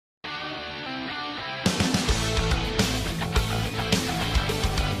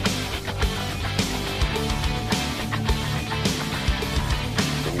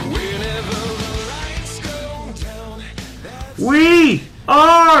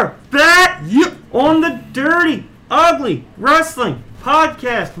are back on the Dirty Ugly Wrestling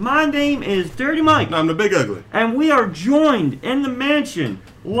Podcast. My name is Dirty Mike. I'm the Big Ugly. And we are joined in the mansion,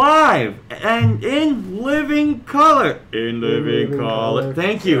 live and in living color. In living color.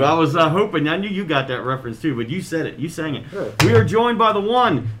 Thank you. I was hoping, I knew you got that reference too, but you said it. You sang it. We are joined by the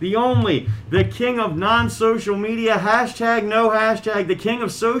one, the only, the king of non-social media, hashtag no hashtag, the king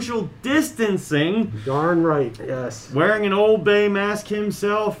of social distancing. Darn right, yes. Wearing an Old Bay mask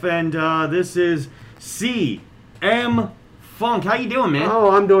himself, and this is CM Funk. How you doing, man?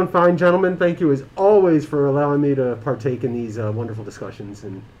 Oh, I'm doing fine, gentlemen. Thank you as always for allowing me to partake in these wonderful discussions.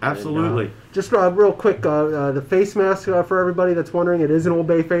 Absolutely. Just real quick, the face mask for everybody that's wondering, it is an Old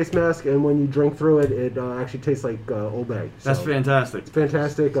Bay face mask, and when you drink through it, it actually tastes like Old Bay. So that's fantastic. It's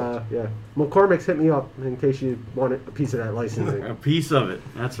fantastic. Yeah, McCormick's hit me up in case you want a piece of that licensing. A piece of it.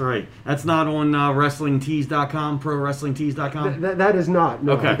 That's right. That's not on WrestlingTees.com, ProWrestlingTees.com. That is not.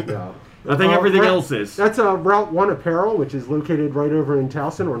 No, okay. No. I think everything else is. That's Route 1 Apparel, which is located right over in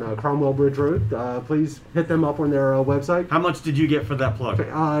Towson on Cromwell Bridge Road. Please hit them up on their website. How much did you get for that plug?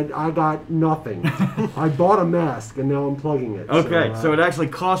 I got nothing. I bought a mask, and now I'm plugging it. Okay, so it actually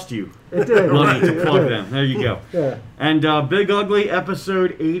cost you it did. money to plug them. There you go. Yeah. And Big Ugly,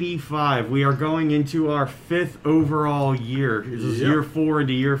 episode 85. We are going into our 5th overall year. This is year 4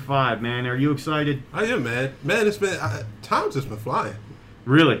 into year 5, man. Are you excited? I am, man. Man, it's been time's just been flying.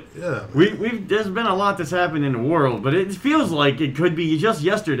 Really? Yeah. There's been a lot that's happened in the world, but it feels like it could be just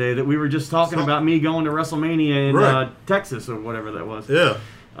yesterday that we were just talking about me going to WrestleMania in Texas or whatever that was. Yeah.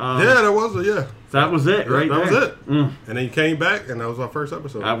 That was it, yeah. That was it, right there. That was it. Mm. And then you came back, and that was our first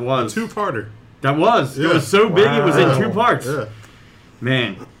episode. That was. A two-parter. That was. Yeah. It was so big, it was in 2 parts. Yeah.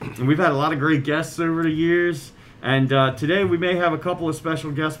 Man, and we've had a lot of great guests over the years. And today we may have a couple of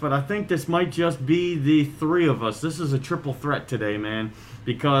special guests, but I think this might just be the 3 of us. This is a triple threat today, man,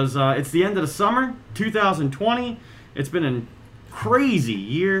 because it's the end of the summer, 2020. It's been a crazy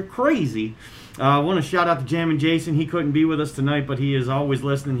year, crazy. I want to shout out to Jammin' Jason. He couldn't be with us tonight, but he is always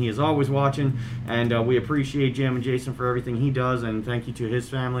listening. He is always watching, and we appreciate Jammin' Jason for everything he does, and thank you to his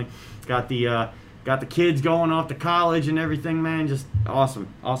family. Got the kids going off to college and everything, man. Just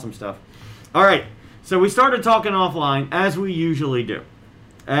awesome, awesome stuff. All right. So we started talking offline, as we usually do.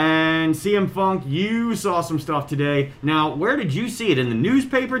 And CM Funk, you saw some stuff today. Now, where did you see it? In the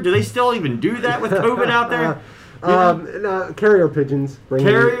newspaper? Do they still even do that with COVID out there? No, carrier pigeons.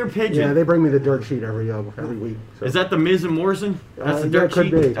 Carrier pigeon. Yeah, they bring me the dirt sheet every week. So. Is that the Miz and Morrison? That's the dirt sheet?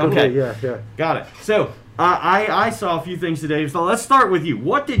 Could be. Okay. Yeah. Got it. So, I saw a few things today. So let's start with you.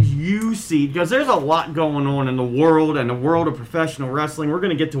 What did you see? Because there's a lot going on in the world and the world of professional wrestling. We're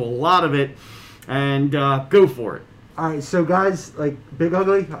going to get to a lot of it. And go for it. All right, so guys, like Big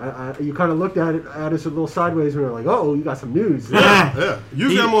Ugly, you kind of looked at us a little sideways and were like, "Oh, you got some news." Yeah.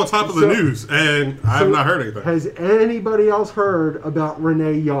 Usually I'm on top of the news, and I have not heard anything. Has anybody else heard about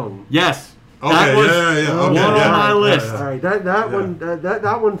Renee Young? Yes. Okay, that was one on my list. All right, that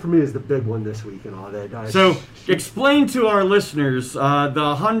one for me is the big one this week and all that. So explain to our listeners,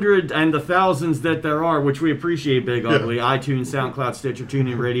 the hundred and the thousands that there are, which we appreciate, Big Ugly, iTunes, SoundCloud, Stitcher,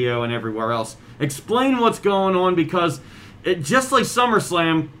 TuneIn Radio, and everywhere else. Explain what's going on, because just like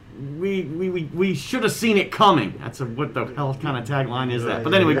SummerSlam, we should have seen it coming. That's what the hell kind of tagline is that?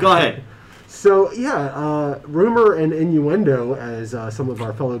 But anyway, go ahead. So, rumor and innuendo, as some of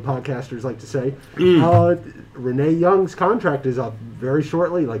our fellow podcasters like to say, Renee Young's contract is up very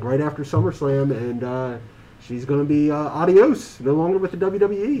shortly, like right after SummerSlam, and she's going to be adios, no longer with the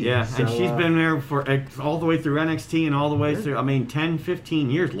WWE. Yeah, so, and she's been there for all the way through NXT and all the way through, 10,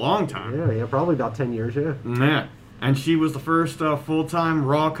 15 years, long time. Yeah, probably about 10 years, Yeah. And she was the first full-time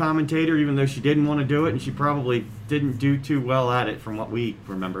Raw commentator, even though she didn't want to do it, and she probably didn't do too well at it from what we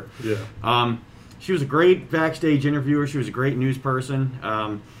remember. Yeah. She was a great backstage interviewer. She was a great news person,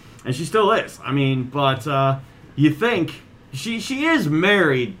 and she still is. But you think she is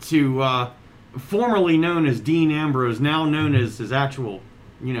married to formerly known as Dean Ambrose, now known as his actual,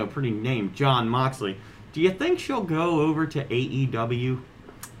 pretty name, Jon Moxley. Do you think she'll go over to AEW?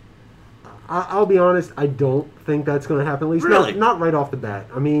 I'll be honest, I don't think that's going to happen. At least really? not right off the bat.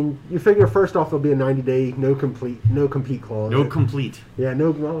 You figure first off there'll be a 90-day no compete clause. No complete. Yeah,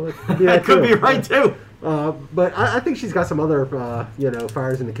 no. Well, that could be right too. But I think she's got some other,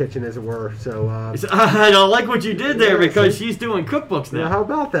 fires in the kitchen, as it were. So I don't like what you did there, because she's doing cookbooks now. Yeah, how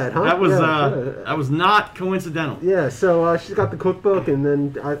about that, huh? That was not coincidental. Yeah, so she's got the cookbook, and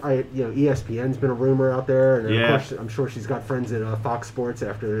then ESPN's been a rumor out there, and of course I'm sure she's got friends at Fox Sports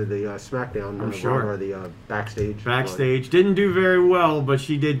after the SmackDown. I'm sure. Or the backstage. Backstage didn't do very well, but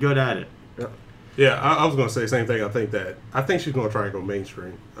she did good at it. Yeah, I was going to say the same thing. I think she's going to try and go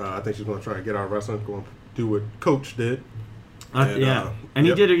mainstream. I think she's going to try and get out of wrestling, going to do what Coach did. And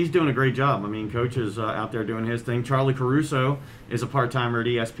he did. He's doing a great job. I mean, Coach is out there doing his thing. Charlie Caruso is a part-timer at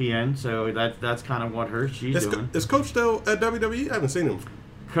ESPN, so that's kind of what she's doing. Is Coach still at WWE? I haven't seen him.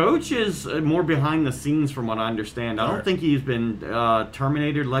 Coach is more behind the scenes, from what I understand. I don't think he's been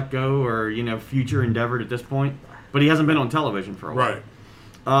terminated, let go, or future endeavored at this point. But he hasn't been on television for a while.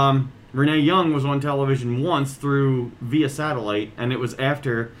 Right. Renee Young was on television once via satellite, and it was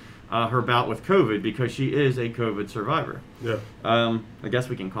after her bout with COVID, because she is a COVID survivor. Yeah. I guess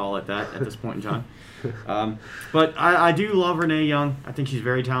we can call it that at this point in time. But I do love Renee Young. I think she's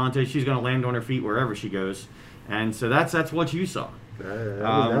very talented. She's going to land on her feet wherever she goes. And so that's what you saw.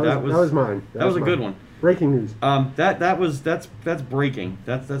 That was mine. That was a good one. Breaking news. That's breaking.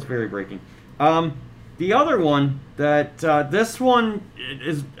 That's very breaking. The other one this one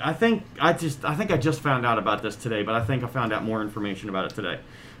is I think I just found out about this today, but I think I found out more information about it today.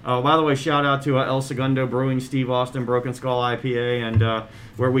 By the way, shout out to El Segundo Brewing, Steve Austin, Broken Skull IPA, and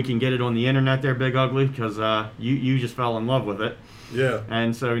where we can get it on the internet there, Big Ugly, because you just fell in love with it. Yeah.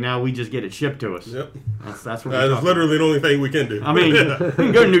 And so now we just get it shipped to us. Yep. That's what that's literally the only thing we can do. I mean, we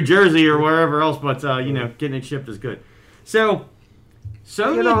can go to New Jersey or wherever else, but getting it shipped is good. So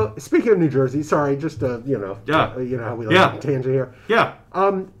speaking of New Jersey, sorry, just how we like to tangent here. Yeah. I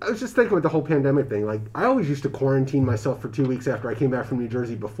was just thinking with the whole pandemic thing. Like, I always used to quarantine myself for 2 weeks after I came back from New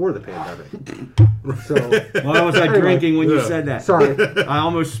Jersey before the pandemic. So, why was I drinking when you said that? Sorry, I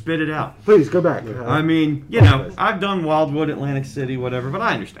almost spit it out. Please go back. I mean, I've done Wildwood, Atlantic City, whatever, but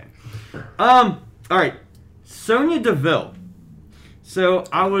I understand. All right, Sonya Deville. So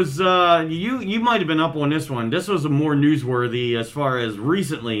I was, you might have been up on this one. This was a more newsworthy as far as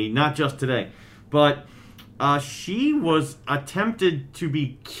recently, not just today. But she was attempted to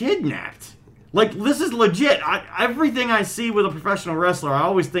be kidnapped. Like, this is legit. Everything I see with a professional wrestler, I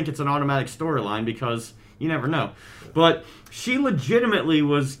always think it's an automatic storyline because you never know. But she legitimately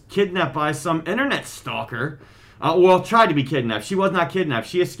was kidnapped by some internet stalker. Tried to be kidnapped. She was not kidnapped.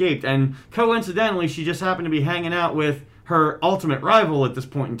 She escaped. And coincidentally, she just happened to be hanging out with her ultimate rival at this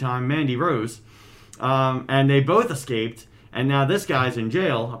point in time, Mandy Rose, and they both escaped, and now this guy's in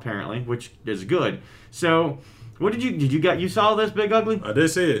jail apparently, which is good. So, what you saw this, Big Ugly? I did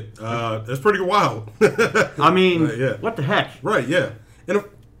see it. It's pretty wild. I mean, yeah. What the heck? Right? Yeah. And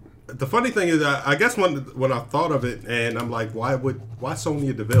the funny thing is, I guess when I thought of it, and I'm like, why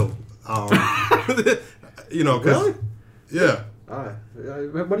Sonya Deville? Really? Yeah.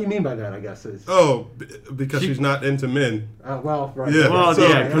 What do you mean by that, I guess? Because she's not into men. Right. Yeah. Well,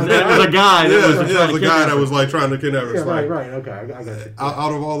 because there was a guy that was like trying to kidnap her. Yeah, right. Okay, I got it.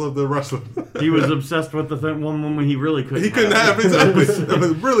 Out of all of the wrestlers. He was obsessed with the one woman he really couldn't have. He couldn't have,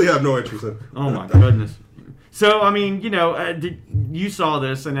 exactly. really have no interest in. Oh, my goodness. So, I mean, you saw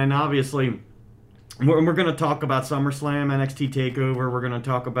this, and then obviously we're going to talk about SummerSlam, NXT TakeOver. We're going to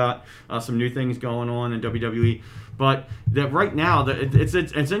talk about some new things going on in WWE. But that right now,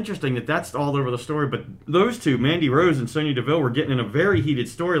 it's interesting that's all over the story. But those two, Mandy Rose and Sonya Deville, were getting in a very heated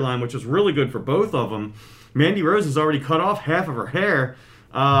storyline, which is really good for both of them. Mandy Rose has already cut off half of her hair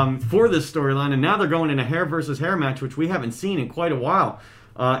for this storyline, and now they're going in a hair versus hair match, which we haven't seen in quite a while.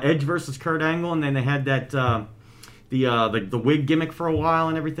 Edge versus Kurt Angle, and then they had that the wig gimmick for a while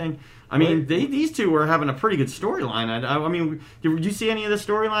and everything. I mean, these two were having a pretty good storyline. I mean, did you see any of the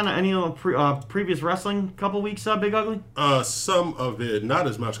storyline, any of the previous wrestling couple weeks, Big Ugly? Some of it, not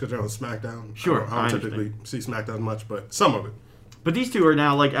as much because they're on SmackDown. Sure, I don't typically see SmackDown much, but some of it. But these two are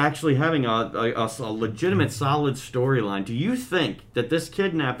now like actually having a legitimate, solid storyline. Do you think that this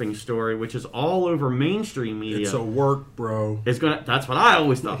kidnapping story, which is all over mainstream media, it's a work, bro, is gonna? That's what I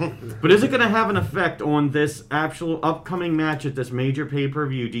always thought. But is it gonna have an effect on this actual upcoming match at this major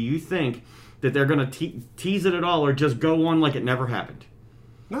pay-per-view? Do you think that they're gonna tease it at all, or just go on like it never happened?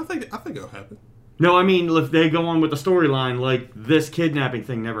 No, I think it'll happen. No, I mean if they go on with the storyline like this kidnapping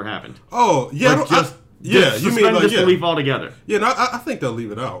thing never happened. Oh yeah, like, you mean like disbelief altogether? Yeah, no, I think they'll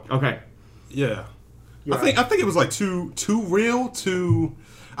leave it out. Okay. Yeah. I think it was like too real.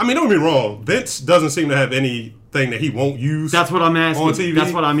 I mean, don't get me wrong. Vince doesn't seem to have anything that he won't use. That's what I'm asking. On TV.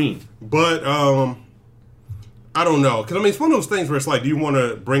 That's what I mean. But I don't know, because I mean, it's one of those things where it's like, do you want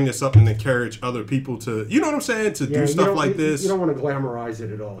to bring this up and encourage other people to, you know what I'm saying, to do stuff like this? You don't want to glamorize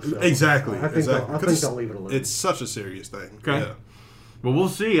it at all. So. Exactly. I think they'll leave it alone. It's such a serious thing. Okay. Yeah. Well, we'll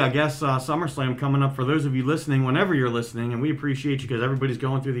see. I guess SummerSlam coming up for those of you listening, whenever you're listening, and we appreciate you because everybody's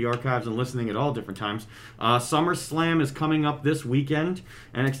going through the archives and listening at all different times. SummerSlam is coming up this weekend.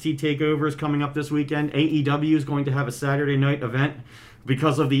 NXT TakeOver is coming up this weekend. AEW is going to have a Saturday night event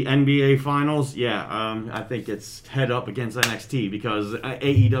because of the NBA Finals, I think it's head up against NXT because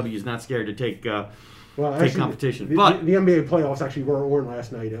AEW is not scared to take competition. But the NBA playoffs actually were on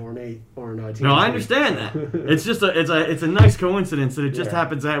last night on TNT. No, I understand that. It's just it's a nice coincidence that it just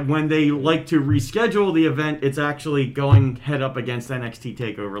happens that when they like to reschedule the event, it's actually going head up against NXT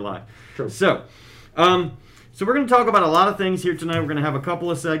TakeOver Live. True. So we're going to talk about a lot of things here tonight. We're going to have a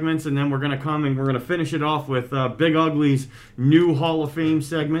couple of segments, and then we're going to come and we're going to finish it off with Big Ugly's new Hall of Fame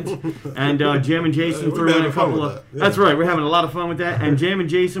segment. And Jam and Jason threw in a couple of... That's right. We're having a lot of fun with that. And Jam and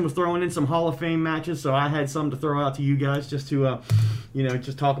Jason was throwing in some Hall of Fame matches, so I had some to throw out to you guys just to,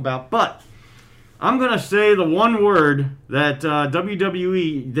 just talk about. But I'm going to say the one word that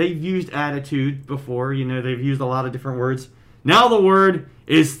WWE, they've used attitude before. They've used a lot of different words. Now the word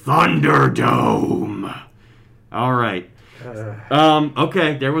is Thunderdome. All right.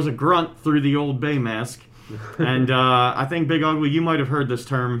 Okay, there was a grunt through the old Bay mask. And I think, Big Ugly, you might have heard this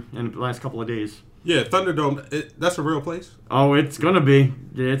term in the last couple of days. Yeah, Thunderdome, that's a real place? Oh, it's going to be.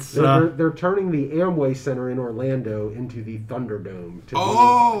 They're turning the Amway Center in Orlando into the Thunderdome.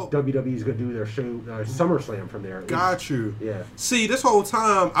 WWE's going to do their show, SummerSlam from there. Got you. Yeah. See, this whole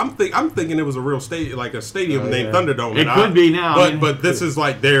time, I'm thinking it was a real stadium, like a stadium named Thunderdome. It could be now. But this is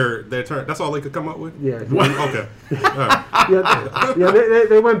like their turn. That's all they could come up with? Yeah. Okay. Right.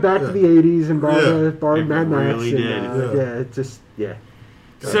 They went back to the 80s and borrowed Mad Max. Really did.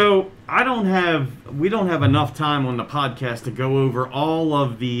 So we don't have enough time on the podcast to go over all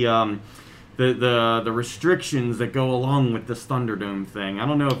of the restrictions that go along with this Thunderdome thing. I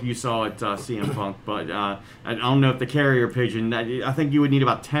don't know if you saw it, CM Punk, but I don't know if the carrier pigeon. I think you would need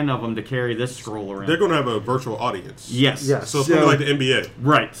about 10 of them to carry this scroll around. They're going to have a virtual audience. Yes. So it's like the NBA.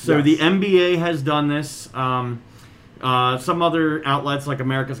 Right. So the NBA has done this. Some other outlets like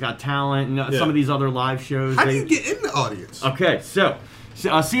America's Got Talent and some of these other live shows. How do you get in the audience? Okay, so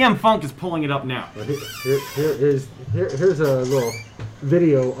CM Funk is pulling it up now. Here's a little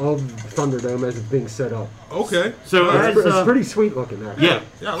video of Thunderdome as it's being set up. Okay. So it's pretty sweet looking, actually. Yeah,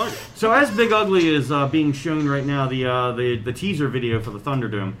 I like it. So as Big Ugly is being shown right now, the teaser video for the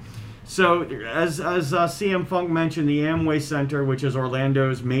Thunderdome. So as CM Funk mentioned, the Amway Center, which is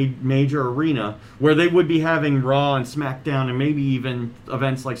Orlando's major arena, where they would be having Raw and SmackDown and maybe even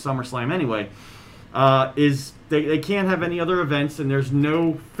events like SummerSlam anyway, is they can't have any other events and there's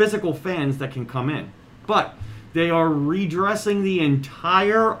no physical fans that can come in. But they are redressing the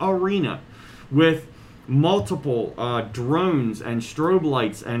entire arena with multiple drones and strobe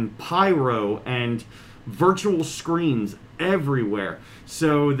lights and pyro and virtual screens everywhere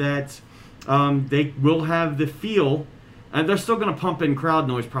so that they will have the feel, and they're still going to pump in crowd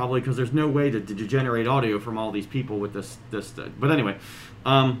noise probably because there's no way to generate audio from all these people with this. But anyway,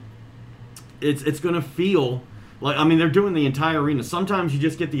 it's going to feel like, they're doing the entire arena. Sometimes you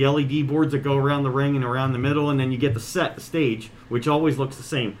just get the LED boards that go around the ring and around the middle, and then you get the stage, which always looks the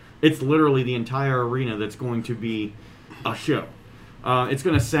same. It's literally the entire arena that's going to be a show. It's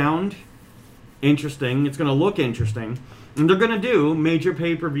going to sound interesting. It's going to look interesting. And they're going to do major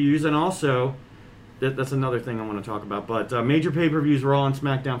pay-per-views, and also, that's another thing I want to talk about, but major pay-per-views, Raw and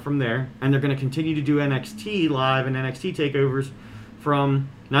SmackDown from there, and they're going to continue to do NXT Live and NXT takeovers from,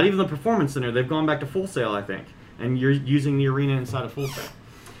 not even the Performance Center, they've gone back to Full Sail, I think, and you're using the arena inside of Full Sail.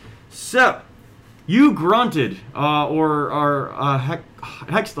 So, you grunted, or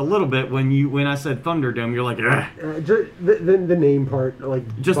hexed a little bit when I said Thunderdome. You're like, the name part,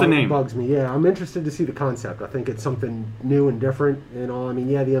 just the name bugs me. Yeah, I'm interested to see the concept. I think it's something new and different and all. The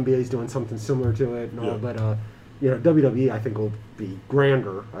NBA's doing something similar to it and all, but WWE I think will be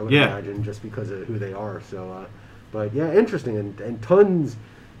grander. I would imagine just because of who they are. So, but yeah, interesting and tons.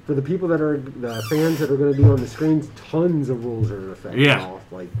 For the people that are the fans that are going to be on the screens, tons of rules are in effect. Yeah.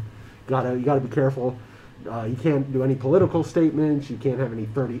 You gotta be careful. You can't do any political statements. You can't have any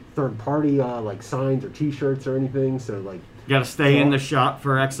third party like signs or T-shirts or anything. So you got to stay in the shot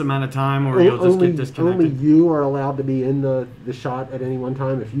for X amount of time, or you'll just get disconnected. Only you are allowed to be in the shot at any one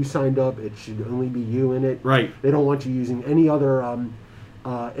time. If you signed up, it should only be you in it. Right. They don't want you using any other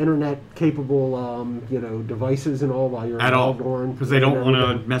internet capable devices and all while you're involved on, because they don't want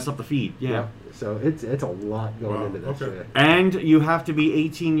to mess up the feed. Yeah. So it's a lot going into this. Okay. And you have to be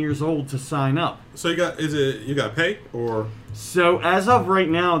 18 years old to sign up. So you got to pay or? So as of right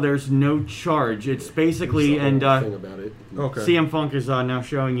now, there's no charge. It's basically thing about it. Okay. CM Funk is now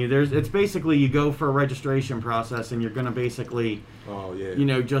showing you. It's basically you go for a registration process, and you're going to basically,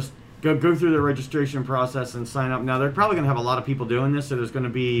 just go through the registration process and sign up. Now they're probably going to have a lot of people doing this, so there's going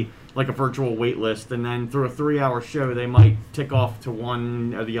to be like a virtual wait list, and then through a 3-hour show, they might tick off to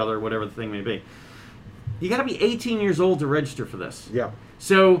one or the other, whatever the thing may be. You got to be 18 years old to register for this. Yeah.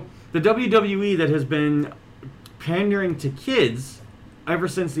 So the WWE that has been pandering to kids ever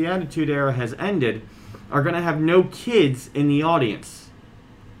since the Attitude Era has ended are going to have no kids in the audience.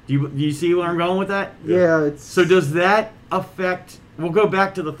 Do you see where I'm going with that? Yeah. It's So does that affect... We'll go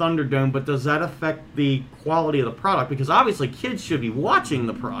back to the Thunderdome, but does that affect the quality of the product? Because obviously kids should be watching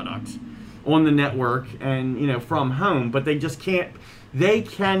the product on the network and, you know, from home, but they just can't... They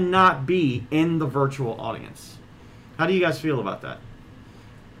cannot be in the virtual audience. How do you guys feel about that?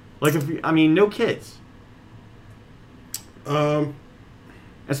 Like, no kids.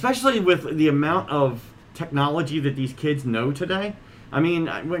 Especially with the amount of technology that these kids know today. I mean,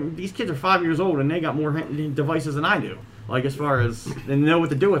 when these kids are 5 years old and they got more devices than I do. Like, as far as they know what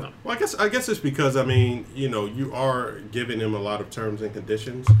to do with them. Well, I guess it's because, I mean, you know, you are giving them a lot of terms and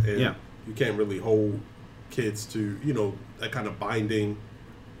conditions, and you can't really hold kids to, you know, that kind of binding,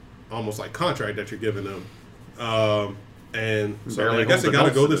 almost like contract that you're giving them. And so Barely I guess hold they got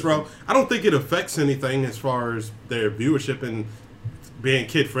to go adults this route. I don't think it affects anything as far as their viewership and being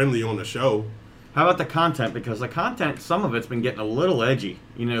kid-friendly on the show. How about the content? Because the content, some of it's been getting a little edgy.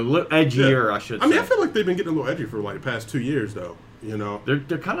 You know, edgier, I should say. I mean, I feel like they've been getting a little edgy for like the past 2 years, though. You know,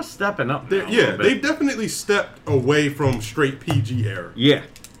 They're kind of stepping up now. yeah, they've definitely stepped away from straight PG era. Yeah.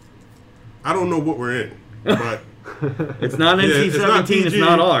 I don't know what we're in, but It's not NC-17, it's PG,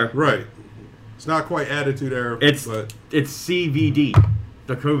 not R. Right. It's not quite Attitude Era. It's CVD,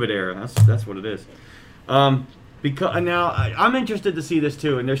 the COVID era. That's what it is. Because now I'm interested to see this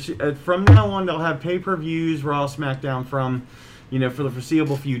too. And there's from now on they'll have pay-per-views, Raw, SmackDown from, you know, for the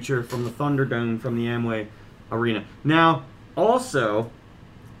foreseeable future, from the Thunderdome, from the Amway Arena. Now, also,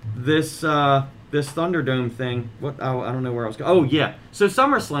 this Thunderdome thing. I don't know where I was going. Oh yeah. So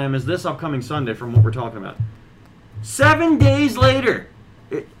SummerSlam is this upcoming Sunday, from what we're talking about. 7 days later.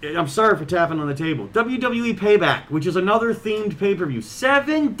 I'm sorry for tapping on the table. WWE Payback, which is another themed pay-per-view.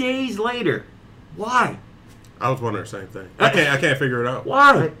 7 days later. Why? I was wondering the same thing. I can't figure it out.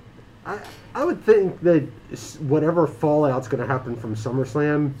 Why? I would think that whatever fallout's going to happen from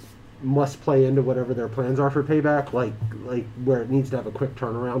SummerSlam must play into whatever their plans are for Payback, like where it needs to have a quick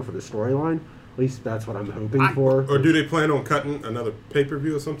turnaround for the storyline. At least that's what I'm hoping for. Or do they plan on cutting another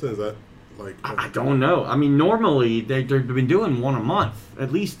pay-per-view or something? Is that like... I don't know. I mean, normally they've been doing one a month,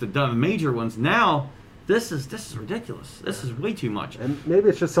 at least the major ones. Now, this is ridiculous. This is way too much. And maybe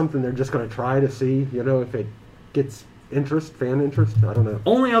it's just something they're just going to try to see, you know, if it gets fan interest. I don't know.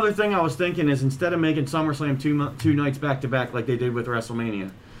 Only other thing I was thinking is instead of making SummerSlam two nights back-to-back like they did with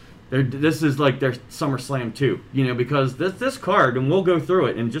WrestleMania, this is like their SummerSlam 2, you know, because this card, and we'll go through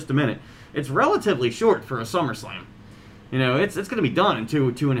it in just a minute, it's relatively short for a SummerSlam. You know, it's going to be done in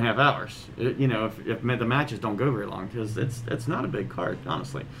 2.5 hours. You know, if the matches don't go very long, because it's not a big card,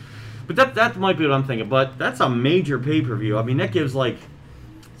 honestly. But that might be what I'm thinking. But that's a major pay-per-view. I mean, that gives like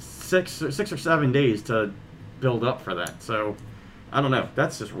six or 7 days to build up for that. So I don't know.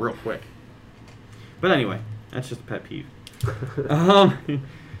 That's just real quick. But anyway, that's just a pet peeve.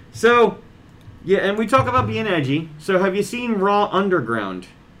 So yeah, and we talk about being edgy. So have you seen Raw Underground,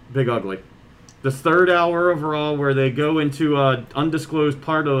 Big Ugly? The third hour of Raw, where they go into an undisclosed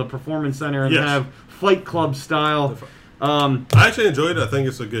part of the Performance Center and have Fight Club style. I actually enjoyed it. I think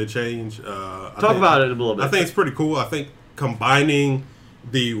it's a good change. Talk about it a little bit. I think it's pretty cool. I think combining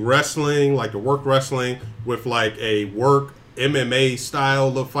the wrestling, like the work wrestling, with like a work MMA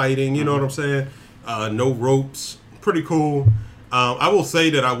style of fighting, you know what I'm saying? No ropes. Pretty cool. I will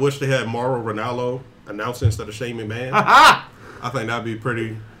say that I wish they had Mauro Ranallo announce instead of Shane McMahon. I think that'd be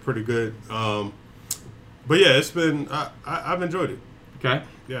pretty good. But yeah, it's been I've enjoyed it. Okay.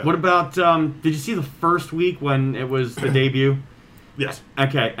 Yeah. What about did you see the first week when it was the debut? Yes.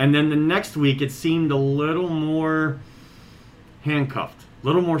 Okay, and then the next week it seemed a little more handcuffed, a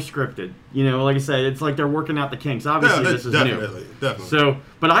little more scripted. You know, like I said, it's like they're working out the kinks. Obviously, this is definitely. So,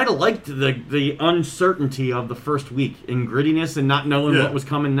 but I liked the uncertainty of the first week in grittiness and not knowing what was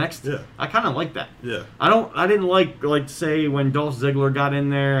coming next. Yeah. I kind of liked that. Yeah. I didn't like say when Dolph Ziggler got in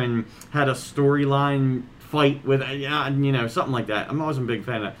there and had a storyline fight with you know, something like that. I'm always a big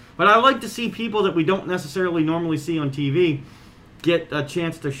fan of that. But I like to see people that we don't necessarily normally see on TV get a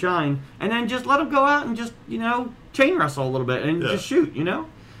chance to shine, and then just let them go out and just, you know, chain wrestle a little bit and just shoot, you know?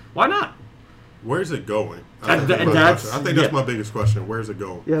 Why not? Where's it going? I think that's my biggest question. Where's it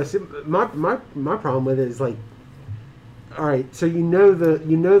going? Yeah, see, my problem with it is like, all right, so you know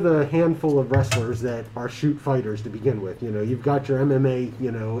the handful of wrestlers that are shoot fighters to begin with. You know, you've got your MMA,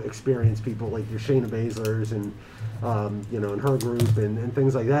 you know, experienced people like your Shayna Baszlers and you know, and her group and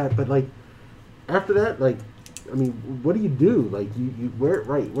things like that. But like after that, like, I mean, what do you do? Like,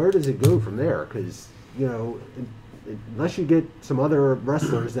 where does it go from there? Because you know, unless you get some other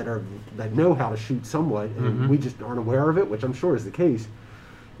wrestlers that know how to shoot somewhat, and we just aren't aware of it, which I'm sure is the case.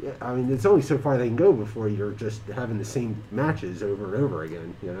 Yeah, I mean, it's only so far they can go before you're just having the same matches over and over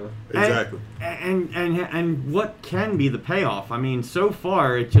again, you know? Exactly. And what can be the payoff? I mean, so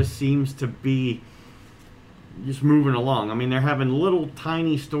far it just seems to be just moving along. I mean, they're having little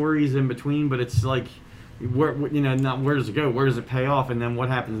tiny stories in between, but it's like, not where does it go? Where does it pay off? And then what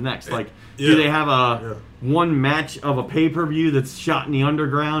happens next? Like, do they have one match of a pay-per-view that's shot in the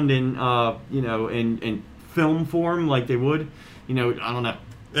underground in in film form like they would? I don't know.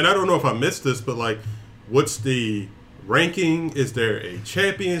 And I don't know if I missed this, but like, what's the ranking? Is there a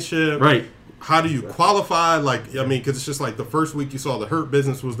championship? Right. How do you qualify? Like, I mean, because it's just like the first week you saw the Hurt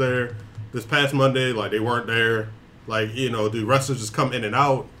Business was there. This past Monday, like, they weren't there. Like, do wrestlers just come in and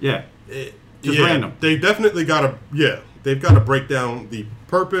out? Yeah. Just random. They definitely got to, they've got to break down the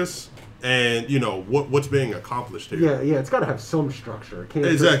purpose and, what's being accomplished here. Yeah, it's got to have some structure. It can't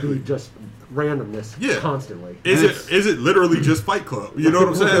just be randomness constantly. Is it literally just Fight Club? You know what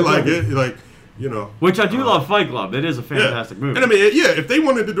I'm saying? Which I do love Fight Club. It is a fantastic movie. And I mean, if they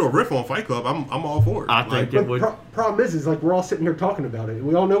wanted to do a riff on Fight Club, I'm all for it. I think it would. Problem is like we're all sitting here talking about it.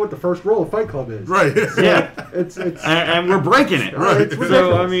 We all know what the first rule of Fight Club is. Right. Yeah. It's and we're breaking it. Right.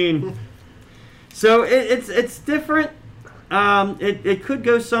 So I mean, it's different. It could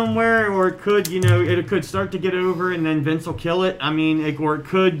go somewhere, or it could it could start to get over, and then Vince will kill it. I mean, or it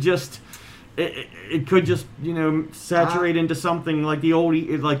could just. It could just saturate into something like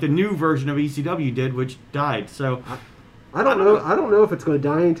the new version of ECW did, which died. So I don't know. I don't know if it's going to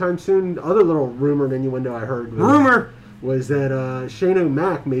die anytime soon. Other little rumor and innuendo I heard was that Shane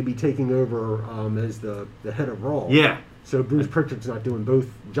O'Mac may be taking over as the head of Raw. Yeah. So Bruce Pritchard's not doing both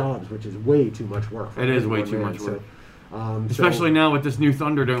jobs, which is way too much work. It is way too much work. Especially now with this new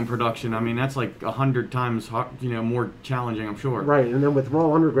Thunderdome production. I mean, that's like 100 times more challenging, I'm sure. Right, and then with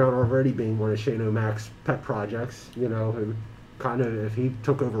Raw Underground already being one of Shane O'Mac's pet projects, kind of if he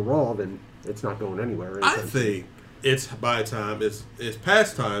took over Raw, then it's not going anywhere. I think it's past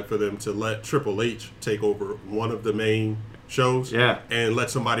time for them to let Triple H take over one of the main shows, and let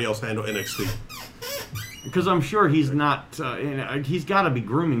somebody else handle NXT. Because I'm sure he's not, he's got to be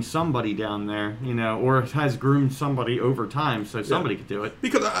grooming somebody down there, or has groomed somebody over time, so somebody could do it.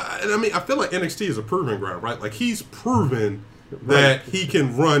 Because, I feel like NXT is a proving ground, right? Like, he's proven that he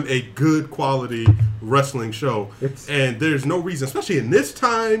can run a good quality wrestling show. And there's no reason, especially in this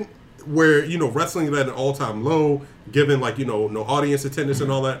time where, wrestling is at an all-time low, given, like, no audience attendance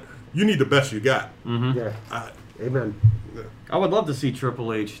and all that, you need the best you got. Mm-hmm. Yeah. Amen. I would love to see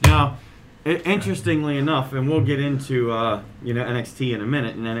Triple H. Now, interestingly enough, and we'll get into NXT in a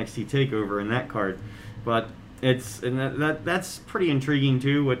minute and NXT Takeover in that card, but that's pretty intriguing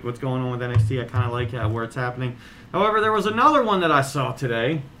too. What's going on with NXT? I kind of like where it's happening. However, there was another one that I saw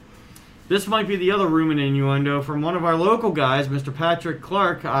today. This might be the other rumor and innuendo from one of our local guys, Mr. Patrick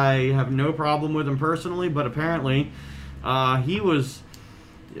Clark. I have no problem with him personally, but apparently he was.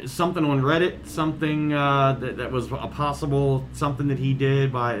 Something on Reddit, something that was a possible something that he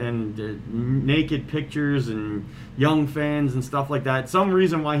did naked pictures and young fans and stuff like that. Some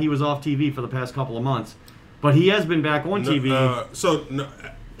reason why he was off TV for the past couple of months, but he has been back on TV.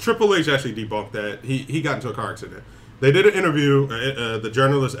 Triple H actually debunked that. He got into a car accident. They did an interview. The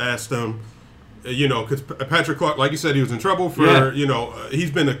journalist asked him, because Patrick Clark, like you said, he was in trouble for,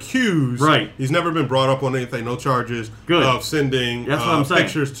 he's been accused. Right. He's never been brought up on anything, no charges of sending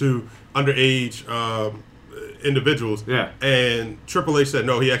pictures to underage individuals. Yeah. And Triple H said,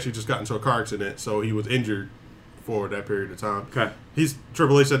 no, he actually just got into a car accident, so he was injured for that period of time. Okay.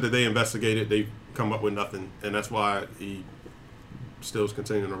 Triple H said that they investigated, they come up with nothing, and that's why he still is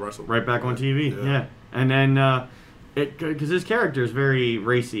continuing to wrestle. Right back on TV, yeah. And then... because his character is very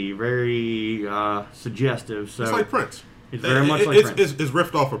racy, very suggestive. So it's like Prince. It's very much like Prince. It's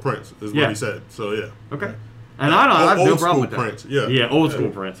riffed off of Prince, is what he said. So, yeah. Okay. And I have no problem with that. Prince, old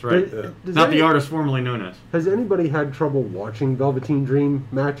school Prince, right? Not the artist formerly known as. Has anybody had trouble watching Velveteen Dream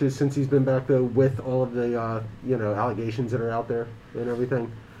matches since he's been back, though, with all of the, allegations that are out there and everything?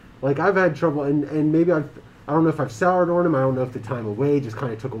 Like, I've had trouble, and maybe I don't know if I've soured on him. I don't know if the time away just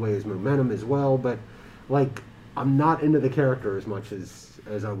kind of took away his momentum as well, but, like... I'm not into the character as much as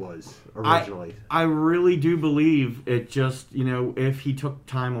I was originally. I really do believe it just, if he took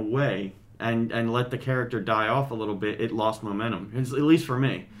time away and let the character die off a little bit, it lost momentum, at least for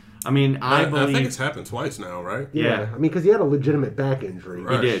me. I mean, I believe... I think it's happened twice now, right? Yeah. I mean, because he had a legitimate back injury.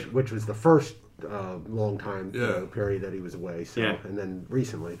 He did. Which was the first long time period that he was away. So, and then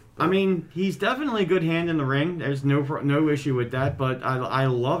recently. I mean, he's definitely a good hand in the ring. There's no issue with that. But I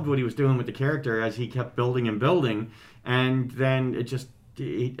loved what he was doing with the character as he kept building and building, and then it just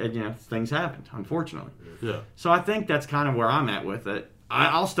things happened, unfortunately. Yeah. So I think that's kind of where I'm at with it.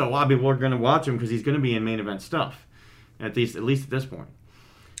 We're going to watch him because he's going to be in main event stuff, at least at this point.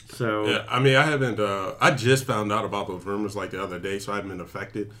 So yeah, I mean, I haven't. I just found out about those rumors like the other day, so I haven't been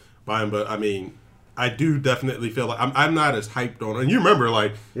affected by them. But I mean, I do definitely feel like I'm not as hyped on. And you remember,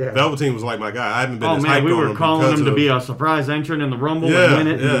 like Velveteen was like my guy. I haven't been as hyped on him. We were calling him to be a surprise entrant in the Rumble and win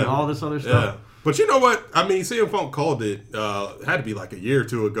it and all this other stuff. Yeah. But you know what? I mean, CM Punk called it. Had to be like a year or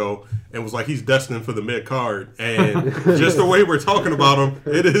two ago, and was like he's destined for the mid card. And just the way we're talking about him,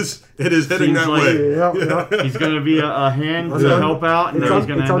 it is hitting that way. Yeah. He's going to be a hand to help out, and then he's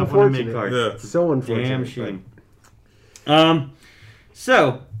going to end up on the mid card. Yeah. So unfortunate. Damn shame.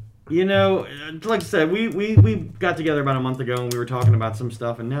 So, like I said, we got together about a month ago, and we were talking about some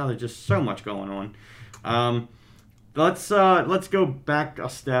stuff, and now there's just so much going on. Let's go back a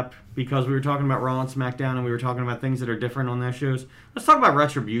step because we were talking about Raw and SmackDown, and we were talking about things that are different on those shows. Let's talk about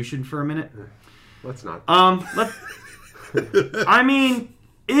Retribution for a minute. Let's not. I mean,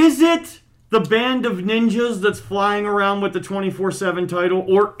 is it the band of ninjas that's flying around with the 24/7 title,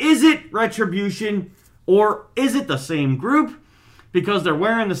 or is it Retribution, or is it the same group? Because they're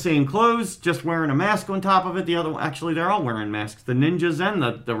wearing the same clothes, just wearing a mask on top of it. Actually, they're all wearing masks. The ninjas and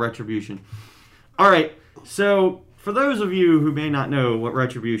the Retribution. All right, so for those of you who may not know what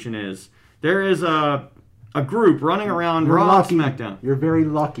Retribution is, there is a group running around Raw and SmackDown. You're very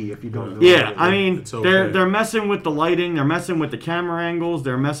lucky if you don't know. Yeah, I mean, they're messing with the lighting, they're messing with the camera angles,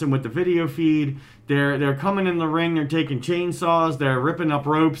 they're messing with the video feed. They're coming in the ring, they're taking chainsaws, they're ripping up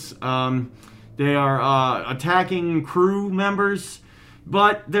ropes. They are attacking crew members,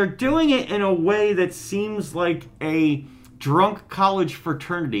 but they're doing it in a way that seems like a drunk college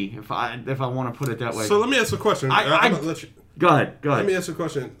fraternity, if I want to put it that way. So let me ask a question. Go ahead. Let me ask a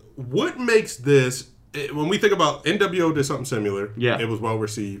question. What makes this, when we think about NWO did something similar, it was well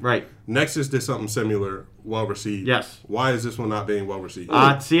received. Right. Nexus did something similar, well received. Yes. Why is this one not being well received?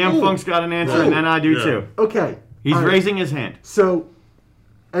 CM Punk's got an answer, and then I do too. Okay. He's raising his hand. So,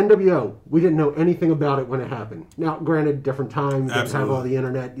 NWO, we didn't know anything about it when it happened. Now, granted, different time, didn't have all the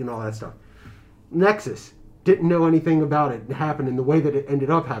internet, all that stuff. Nexus, didn't know anything about it happen in the way that it ended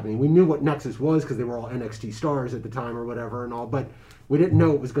up happening. We knew what Nexus was because they were all NXT stars at the time or whatever and all, but we didn't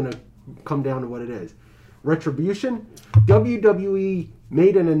know it was going to come down to what it is. Retribution, WWE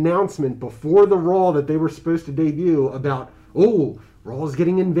made an announcement before the Raw that they were supposed to debut about, Raw's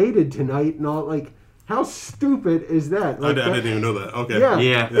getting invaded tonight and all. Like, how stupid is that? Like, I didn't even know that. Okay.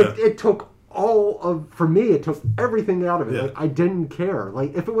 Yeah. It took for me, it took everything out of it. Yeah. Like, I didn't care.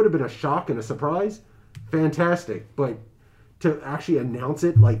 Like, if it would have been a shock and a surprise, fantastic. But to actually announce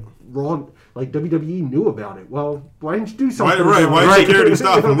it, like, Raw, like WWE knew about it. Well, why didn't you do something? Right. Why did you care to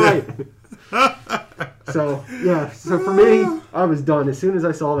stop them? Right. So for me, I was done. As soon as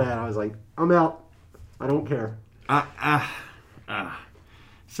I saw that, I was like, I'm out. I don't care.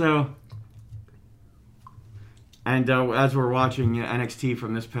 And as we're watching NXT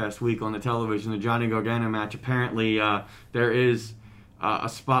from this past week on the television, the Johnny Gargano match, apparently there is a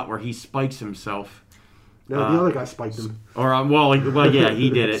spot where he spikes himself. No, the other guy spiked him. He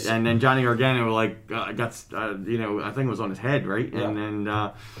did it, and then Johnny Gargano got I think it was on his head, right? Yeah. And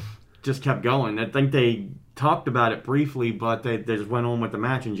then just kept going. I think they talked about it briefly, but they just went on with the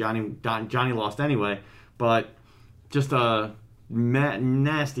match, and Johnny lost anyway. But just a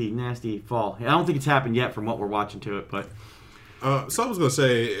nasty fall. I don't think it's happened yet from what we're watching to it, but. So I was gonna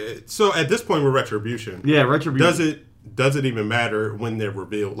say, so at this point with Retribution, Retribution. Does it even matter when they're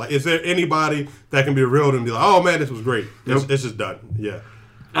revealed? Like, is there anybody that can be revealed and be like, oh man, this was great? It's just done. Yeah.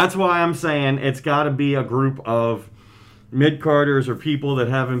 That's why I'm saying it's got to be a group of mid-carders or people that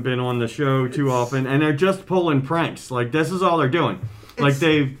haven't been on the show too often, and they're just pulling pranks. Like, this is all they're doing. Like,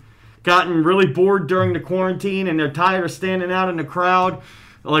 they've gotten really bored during the quarantine, and they're tired of standing out in the crowd,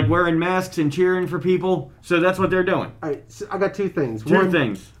 like wearing masks and cheering for people. So that's what they're doing. All right, so I got two things. Two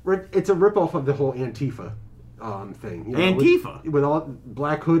things. It's a ripoff of the whole Antifa thing. Antifa? With all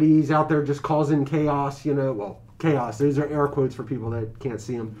black hoodies out there just causing chaos, chaos. Those are air quotes for people that can't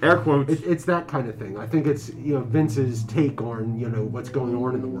see them. Air quotes. It's that kind of thing. I think it's Vince's take on what's going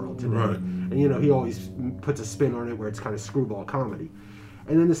on in the world today, right. And he always puts a spin on it where it's kind of screwball comedy.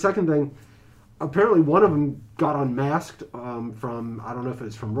 And then the second thing, apparently one of them got unmasked from, I don't know if it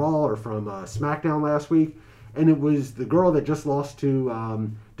was from Raw or from SmackDown last week, and it was the girl that just lost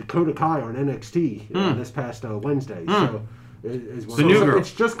to Dakota Kai on NXT this past Wednesday. So Is one The of new those. girl.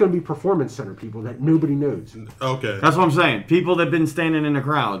 It's just going to be performance center people that nobody knows. Okay. That's what I'm saying. People that've been standing in the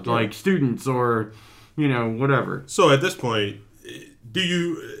crowd, like students or, whatever. So at this point, do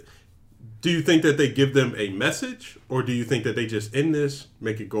you think that they give them a message, or do you think that they just end this,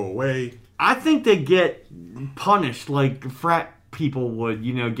 make it go away? I think they get punished like frat people would,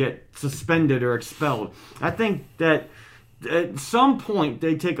 get suspended or expelled. I think that at some point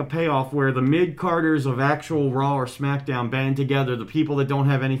they take a payoff where the mid-carders of actual Raw or SmackDown band together, the people that don't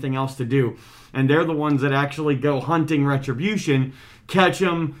have anything else to do, and they're the ones that actually go hunting Retribution, catch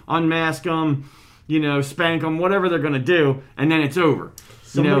them, unmask them, spank them, whatever they're going to do, and then it's over.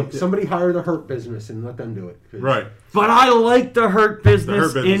 Somebody hire the Hurt Business and let them do it. Right. But I like the Hurt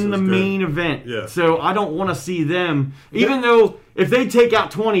Business, Business in the is good. main event. Yeah. So I don't want to see them, even though if they take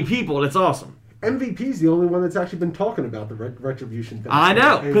out 20 people, that's awesome. MVP's the only one that's actually been talking about the Retribution thing. I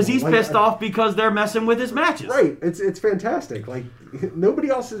know, because he's Like, pissed off because they're messing with his matches. Right. It's fantastic. Like, nobody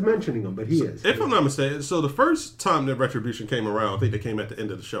else is mentioning him, but he is. If I'm not mistaken, so the first time that Retribution came around, I think they came at the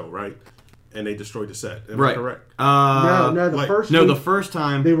end of the show, right? And they destroyed the set. Am I correct? The first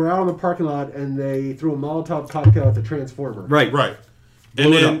time. They were out in the parking lot and they threw a Molotov cocktail at the Transformer. Right. Right.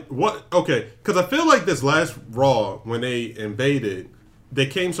 And then what? Okay, because I feel like this last Raw, when they invaded, they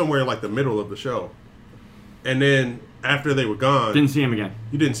came somewhere in like the middle of the show, and then after they were gone, Didn't see him again.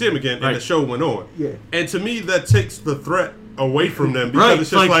 you didn't see them again, Right. and the show went on. Yeah. And to me, that takes the threat away from them because Right, it's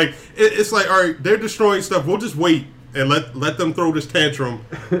just like- it's like, all right, they're destroying stuff. We'll just wait and let them throw this tantrum,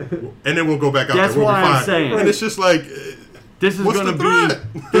 and then we'll go back out That's there. We'll what be I'm fine. saying. And it's just like, This is What's going to the be.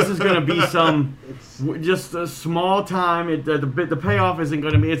 threat? This is going to be some. Just a small time. The payoff isn't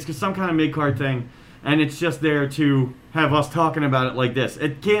going to be. It's some kind of mid card thing, and it's just there to have us talking about it like this.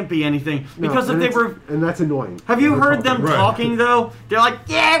 It can't be anything because No, if and they it's- were. and that's annoying. Have you We're heard talking. them Right. talking though? They're like,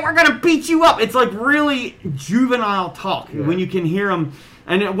 "Yeah, we're gonna beat you up." It's like really juvenile talk Yeah. when you can hear them.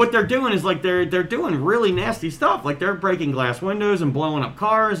 And what they're doing is like they're doing really nasty stuff. Like they're breaking glass windows and blowing up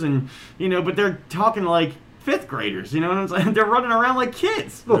cars, and but they're talking like fifth graders. You know what I'm saying? They're running around like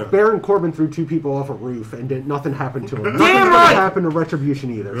kids. Look, Yeah. Baron Corbin threw 2 people off a roof and nothing happened to him. Nothing's Damn going right. to happen to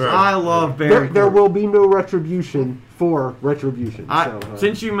Retribution either. So Right. I love there Baron. Corbin. will be no Retribution for Retribution.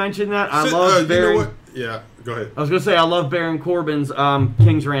 Since you mentioned that, I Sit- love you Baron. know what? Yeah, go ahead. I was gonna say I love Baron Corbin's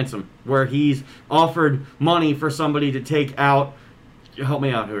King's Ransom, where he's offered money for somebody to take out. Help me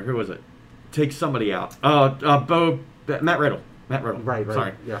out here. Who was it? Take somebody out. Matt Riddle. Right.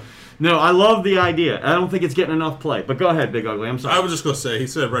 Sorry. Yeah. No, I love the idea. I don't think it's getting enough play. But go ahead, Big Ugly. I'm sorry. I was just gonna say he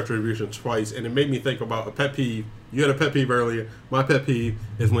said Retribution twice, and it made me think about a pet peeve. You had a pet peeve earlier. My pet peeve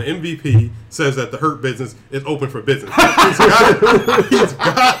is when MVP says that the Hurt Business is open for business. He's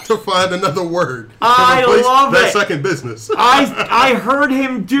got to find another word. to I replace love that it. second business. I heard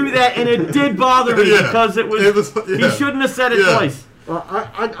him do that, and it did bother me Yeah. because it was yeah. he shouldn't have said it Yeah. twice.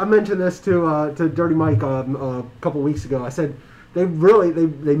 I mentioned this to Dirty Mike a couple weeks ago. I said they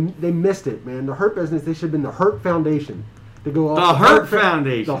missed it, man. The Hurt Business, they should have been the Hurt Foundation. To go off The Hurt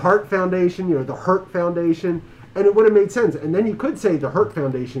Foundation. The Hurt Foundation, the Hurt Foundation, and it would have made sense. And then you could say the Hurt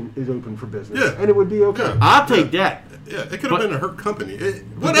Foundation is open for business, Yeah. and it would be okay. Yeah. I'll take that. Yeah, it could have But- been a Hurt company.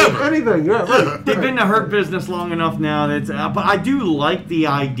 Whatever. Anything, yeah, right. They've been in the Hurt Business long enough now that but I do like the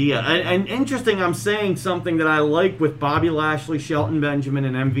idea. And interesting, I'm saying something that I like with Bobby Lashley, Shelton Benjamin,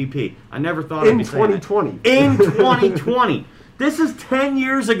 and MVP. I never thought I'd In be saying that. 2020. In 2020. This is 10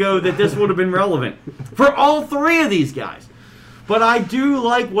 years ago that this would have been relevant for all 3 of these guys. But I do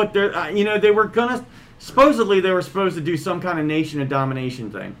like what they're, they were supposedly they were supposed to do some kind of Nation of Domination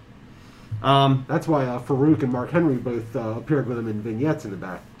thing. That's why Farouk and Mark Henry both appeared with him in vignettes in the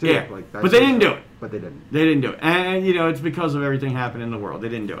back, too. Yeah, that's but they didn't do it. But they didn't. They didn't do it. And, it's because of everything happening in the world. They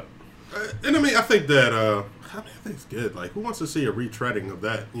didn't do it. And I mean, I think that I think it's good. Like, who wants to see a retreading of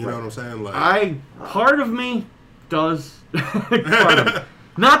that? You know what I'm saying? Like, Part of me does. Part of me.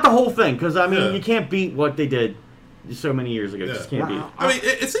 Not the whole thing, because, Yeah. you can't beat what they did so many years ago. You just can't beat it. I mean,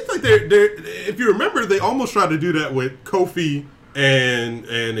 it seems like they're. If you remember, they almost tried to do that with Kofi and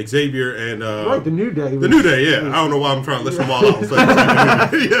Xavier and Right, the New Day. The New Day, yeah. I don't know why I'm trying to list them all out. So,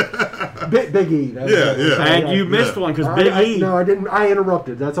 yeah. Big E. Yeah. And you missed one, because Big E. No, I didn't. I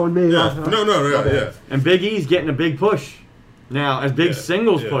interrupted. That's on me. Yeah. Yeah. And Big E's getting a big push now, a big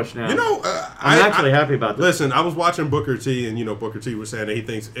singles push now. You know, I'm actually happy about this. Listen, I was watching Booker T, and Booker T was saying that he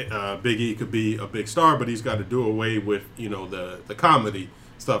thinks Big E could be a big star, but he's got to do away with the comedy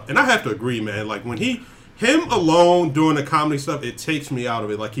stuff. And I have to agree, man. Like when him alone doing the comedy stuff, it takes me out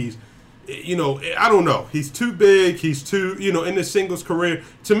of it. Like he's, I don't know. He's too big. He's too, in his singles career.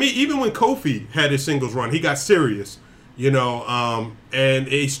 To me, even when Kofi had his singles run, he got serious, and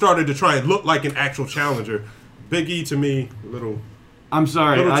he started to try and look like an actual challenger. Big E to me, I'm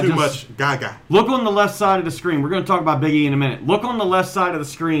sorry. too much gaga. Look on the left side of the screen. We're going to talk about Big E in a minute. Look on the left side of the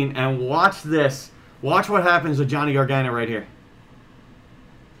screen and watch this. Watch what happens to Johnny Gargano right here.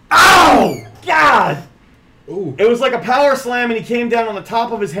 Oh, God! Ooh. It was like a power slam, and he came down on the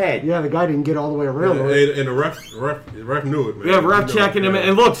top of his head. Yeah, the guy didn't get all the way around. And the ref knew it, man. Yeah, ref checking him.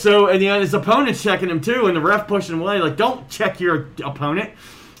 And look, so and his opponent's checking him, too, and the ref pushing him away. Like, don't check your opponent.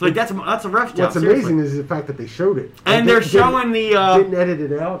 Like, that's a ref job. What's amazing is the fact that they showed it. And they're showing the... didn't edit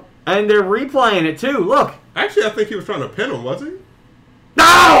it out. And they're replaying it, too. Look. Actually, I think he was trying to pin him, was he?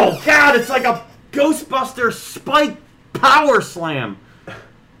 No! God, it's like a Ghostbuster spike power slam.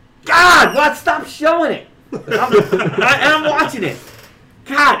 God, what? Stop showing it. I'm watching it.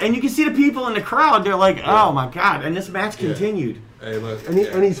 God, and you can see the people in the crowd. They're like, "Oh my God!" And this match continued. Hey, look,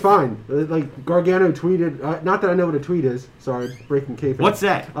 and he's fine. Like Gargano tweeted. Not that I know what a tweet is. Sorry, breaking kayfabe. What's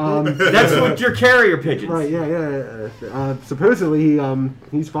that? That's what your carrier pigeons. Right? Yeah. Supposedly,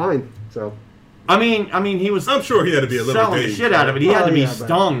 he's fine. So. I mean, he was. I'm sure he had to be a little selling the shit out of it. He had to be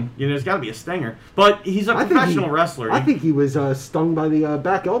stung. You know, there's got to be a stinger. But he's a professional wrestler. I think he was stung by the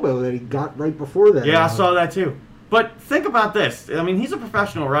back elbow that he got right before that. Yeah, I saw that too. But think about this. I mean, he's a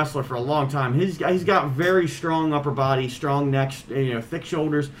professional wrestler for a long time. He's got very strong upper body, strong neck, thick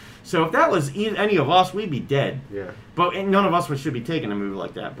shoulders. So if that was any of us, we'd be dead. Yeah. But none of us should be taking a move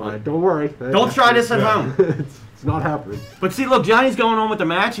like that. But don't worry. Don't try this at home. It's not happening. But see, look, Johnny's going on with the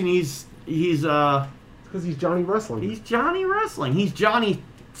match, and he's because he's Johnny Wrestling. He's Johnny Wrestling. He's Johnny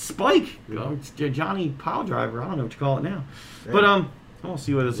Spike. Johnny Pile Driver. I don't know what you call it now. Yeah. But I want to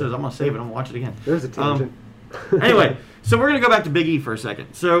see what this is. I'm gonna save it. I'm gonna watch it again. There's a tangent. Anyway, so we're gonna go back to Big E for a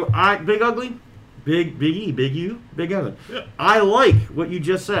second. So Big Ugly, Big E, Big U, Big Ugly. Yeah. I like what you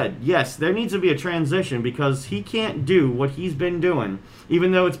just said. Yes, there needs to be a transition because he can't do what he's been doing,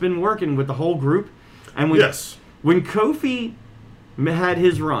 even though it's been working with the whole group. And when Kofi had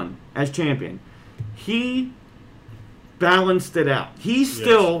his run as champion, he balanced it out. He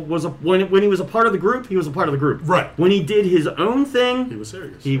still was when he was a part of the group, he was a part of the group. Right. When he did his own thing, he was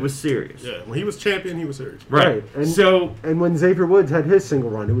serious. He was serious. Yeah. When he was champion, he was serious. Right. And when Xavier Woods had his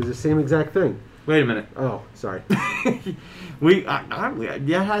single run, it was the same exact thing. Wait a minute. Oh, sorry. That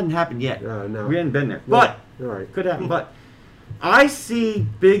hadn't happened yet. No. We hadn't been there. But all right. Could happen. But I see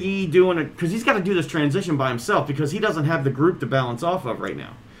Big E doing it because he's got to do this transition by himself because he doesn't have the group to balance off of right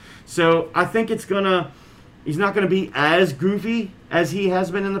now. So I think he's not going to be as goofy as he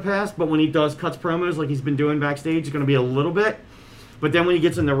has been in the past, but when he cuts promos like he's been doing backstage, it's going to be a little bit. But then when he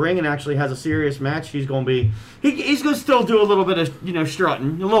gets in the ring and actually has a serious match, he's going to still do a little bit of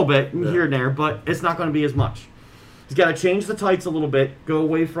strutting, a little bit here and there, but it's not going to be as much. He's got to change the tights a little bit, go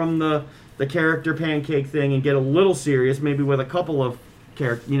away from the character pancake thing and get a little serious, maybe with a couple of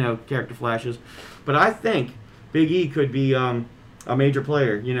character flashes. But I think Big E could be a major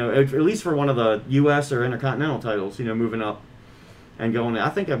player, at least for one of the U.S. or Intercontinental titles, moving up and going. I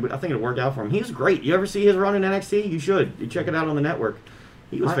think it'll work out for him. He's great. You ever see his run in NXT? You should. You check it out on the network.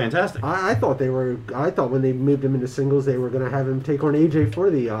 He was fantastic. I thought when they moved him into singles, they were going to have him take on AJ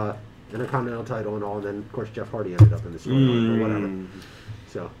for the Intercontinental title and all. And then of course Jeff Hardy ended up in the storyline or whatever.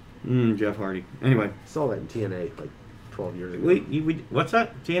 So. Jeff Hardy. Anyway. Saw that in TNA like 12 years ago. What's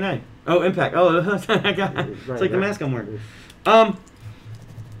that? TNA. Oh, Impact. Oh, I got it. It's like the mask I'm wearing.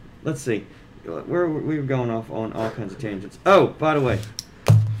 Let's see. We were going off on all kinds of tangents. Oh, by the way.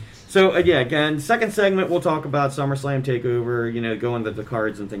 So, again, second segment, we'll talk about SummerSlam TakeOver, go into the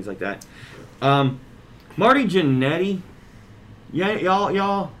cards and things like that. Marty Jannetty. Yeah,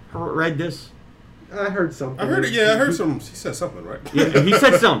 y'all read this? I heard something. I heard it. Yeah, I heard some. He said something, right? Yeah, he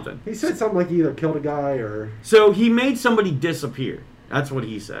said something. He said something like he either killed a guy or. So he made somebody disappear. That's what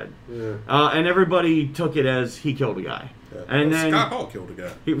he said. Yeah. And everybody took it as he killed a guy. Yeah. And then Scott Hall killed a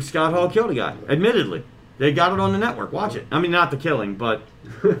guy. Scott Hall killed a guy. Admittedly, they got it on the network. Watch it. I mean, not the killing, but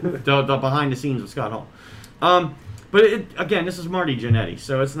the behind the scenes of Scott Hall. But again, this is Marty Jannetty,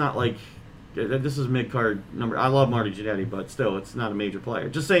 so it's not like. This is mid-card number. I love Marty Jannetty, but still, it's not a major player.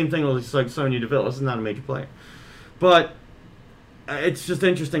 Just same thing with like Sonya Deville. This is not a major player. But it's just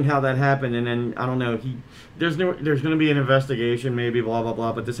interesting how that happened. And then, I don't know, there's going to be an investigation, maybe, blah, blah,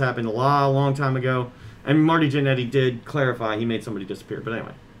 blah. But this happened a long time ago. And Marty Jannetty did clarify he made somebody disappear. But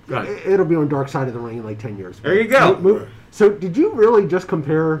anyway, go ahead. It'll be on Dark Side of the Ring in like 10 years. There you go. So did you really just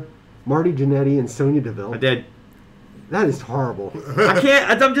compare Marty Jannetty and Sonya Deville? I did. That is horrible. I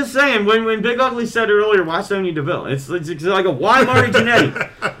can't. I'm just saying. When Big Ugly said earlier, why Sonya Deville? It's like why Marty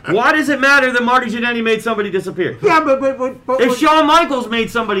Jannetty? Why does it matter that Marty Jannetty made somebody disappear? Yeah, but if Shawn Michaels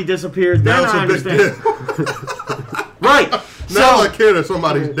made somebody disappear, then I understand. Right. Now I care that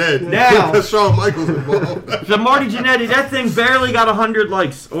somebody's dead. Now. Because Shawn Michaels involved. So Marty Jannetty, that thing barely got 100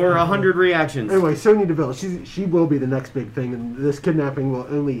 likes or 100 reactions. Anyway, Sonya Deville, she will be the next big thing, and this kidnapping will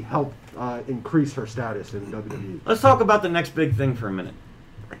only help increase her status in WWE. Let's talk about the next big thing for a minute.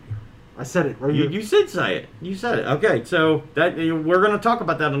 I said it right You, here. you did say it. You said it. Okay, so that we're going to talk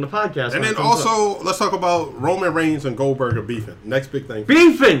about that on the podcast. And when it then comes up. also, let's talk about Roman Reigns and Goldberg are beefing. Next big thing.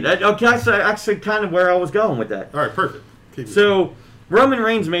 Beefing! Okay, that's actually kind of where I was going with that. All right, perfect. Keep it. So, Roman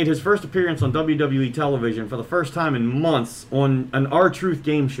Reigns made his first appearance on WWE television for the first time in months on an R-Truth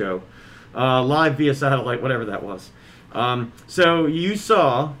game show, live via satellite, whatever that was. So, you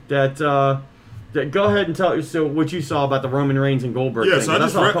saw that, go ahead and tell us what you saw about the Roman Reigns and Goldberg Yeah, thing. so I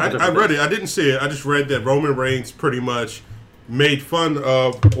just saw a read, couple I different read things. it. I didn't see it. I just read that Roman Reigns pretty much made fun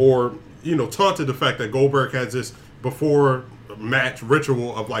of or, taunted the fact that Goldberg has this before match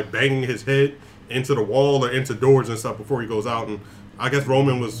ritual of like banging his head into the wall or into doors and stuff before he goes out. And I guess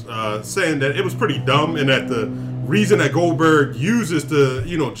Roman was saying that it was pretty dumb and that the reason that Goldberg uses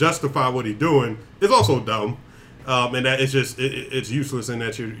to, justify what he's doing is also dumb. And that it's just, it's useless and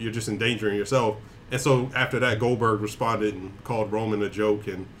that you're just endangering yourself. And so after that, Goldberg responded and called Roman a joke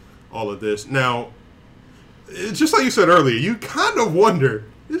and all of this. Now, it's just like you said earlier, you kind of wonder,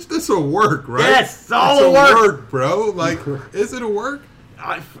 is this a work, right? Yes, it's all it's a work. bro. Like, is it a work?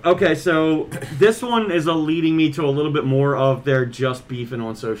 Okay, so this one is leading me to a little bit more of their just beefing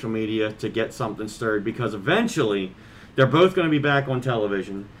on social media to get something stirred, because eventually they're both going to be back on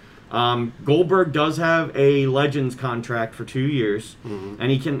television. Goldberg does have a Legends contract for 2 years,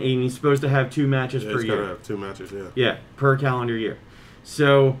 and he's supposed to have 2 matches per He's year. gonna have 2 matches, yeah. Yeah, per calendar year.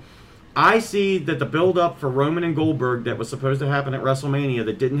 So I see that the build-up for Roman and Goldberg that was supposed to happen at WrestleMania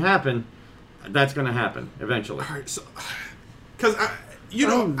that didn't happen, that's going to happen eventually. All right, so, because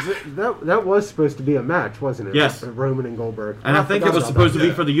That was supposed to be a match, wasn't it? Yes. Roman and Goldberg. And I think it forgot was about supposed that. to be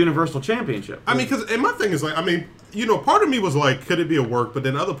Yeah. for the Universal Championship. I mean, and my thing is like, part of me was like, could it be a work? But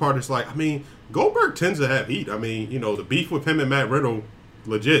then the other part is like, Goldberg tends to have heat. The beef with him and Matt Riddle,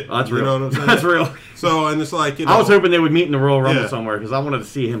 legit. Oh, that's real. You know what I'm saying? That's real. So, and it's like, I was hoping they would meet in the Royal Rumble Yeah. somewhere because I wanted to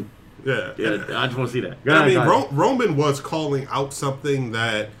see him. Yeah. Yeah, I just want to see that. Go ahead, go ahead. Roman was calling out something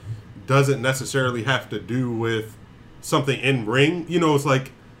that doesn't necessarily have to do with something in ring. It's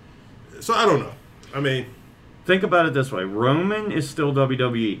like, so I don't know. Think about it this way. Roman is still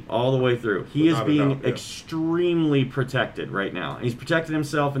WWE all the way through. He is Without a being doubt, yeah. extremely protected right now. He's protecting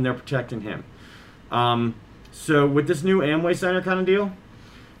himself and they're protecting him. So with this new Amway Center kind of deal,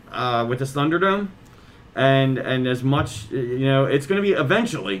 with this Thunderdome, and as much, it's going to be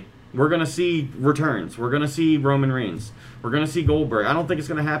eventually, we're going to see returns. We're going to see Roman Reigns. We're going to see Goldberg. I don't think it's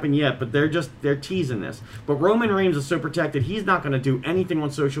going to happen yet, but they're teasing this. But Roman Reigns is so protected, he's not going to do anything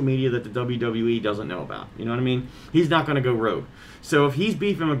on social media that the WWE doesn't know about. You know what I mean? He's not going to go rogue. So if he's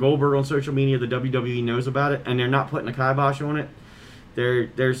beefing with Goldberg on social media, the WWE knows about it, and they're not putting a kibosh on it. They're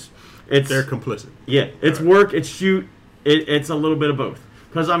complicit. Yeah, it's work, it's shoot, it's a little bit of both.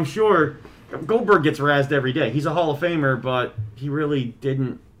 Because I'm sure Goldberg gets razzed every day. He's a Hall of Famer, but he really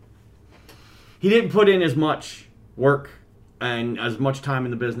didn't put in as much work and as much time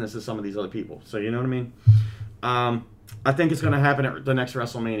in the business as some of these other people. So you know what I mean? I think it's going to happen at the next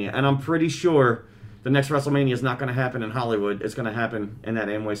WrestleMania. And I'm pretty sure the next WrestleMania is not going to happen in Hollywood. It's going to happen in that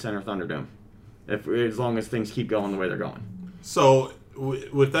Amway Center Thunderdome. As long as things keep going the way they're going. So,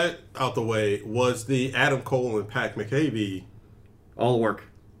 with that out the way, was the Adam Cole and Pat McAfee All work.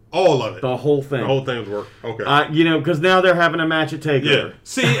 all of it? The whole thing. The whole thing was work. Okay. Because now they're having a match at TakeOver. Yeah.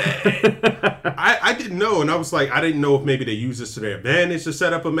 See, I didn't know, and I was like, I didn't know if maybe they use this to their advantage to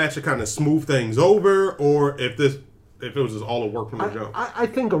set up a match to kind of smooth things over, or if it was just all a work from the jump. I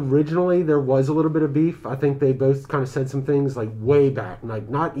think originally there was a little bit of beef. I think they both kind of said some things like way back, like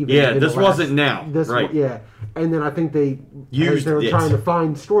not even. Yeah, in this the last- wasn't now, right. Yeah, and then I think they as they were trying to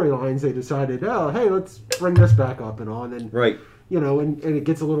find storylines. They decided, oh, hey, let's bring this back up and on, and Right. and it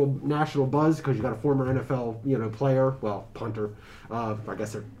gets a little national buzz because you got a former NFL, player, well, punter. I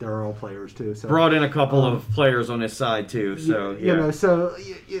guess they're all players too. So Brought in a couple of players on his side too, so yeah. so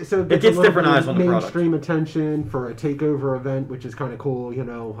It gets a little different bit eyes of on the product. mainstream attention for a takeover event, which is kind of cool,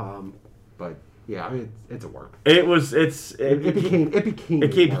 but yeah, it's a work. It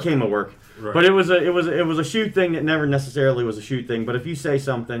became a work. Right. But it was a shoot thing that never necessarily was a shoot thing. But if you say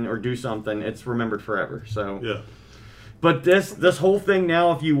something or do something, it's remembered forever. So Yeah. But this whole thing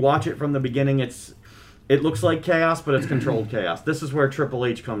now, if you watch it from the beginning, it looks like chaos, but it's controlled chaos. This is where Triple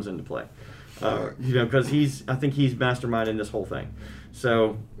H comes into play. Because I think he's masterminding this whole thing.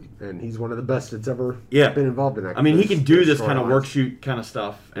 So And he's one of the best that's ever Yeah. been involved in that. I mean, he can do this kind of storylines. work shoot kind of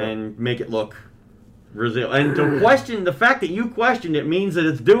stuff and make it look Brazil. And to question, the fact that you questioned it means that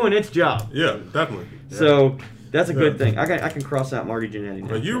it's doing its job. Yeah, definitely. So that's a good thing. I can cross out Marty Jannetty now.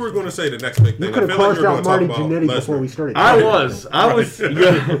 But you were going to say the next big thing. You could have crossed out Marty Jannetty before we started. I was.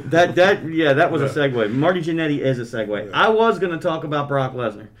 Yeah, that was a segue. Marty Jannetty is a segue. Yeah. I was going to talk about Brock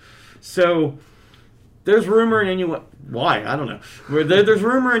Lesnar. So there's rumor and innuendo. Why? I don't know. There's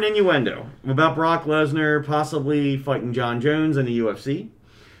rumor and innuendo about Brock Lesnar possibly fighting John Jones in the UFC.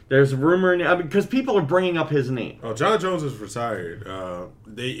 There's rumor, because people are bringing up his name. Oh, John Jones is retired. I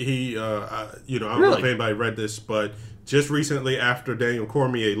don't know if anybody read this, but just recently after Daniel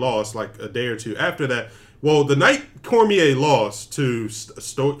Cormier lost, like a day or two after that, well, the night Cormier lost to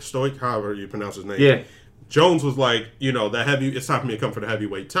Stoic, however you pronounce his name, Yeah. Jones was like, it's time for me to come for the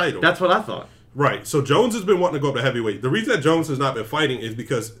heavyweight title. That's what I thought. Right. So Jones has been wanting to go up to heavyweight. The reason that Jones has not been fighting is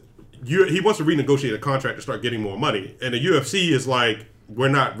because he wants to renegotiate a contract to start getting more money, and the UFC is like, we're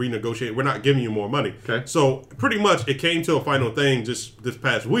not renegotiating. We're not giving you more money. Okay. So pretty much it came to a final thing just this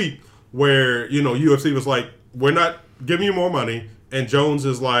past week where, UFC was like, we're not giving you more money. And Jones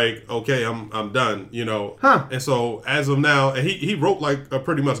is like, okay, I'm done, Huh. And so as of now, and he wrote like a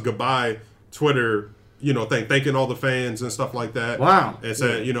pretty much goodbye Twitter, thing, thanking all the fans and stuff like that. Wow. And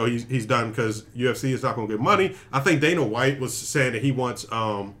said, he's done because UFC is not going to get money. I think Dana White was saying that he wants,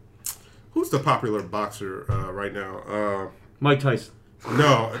 who's the popular boxer right now? Mike Tyson.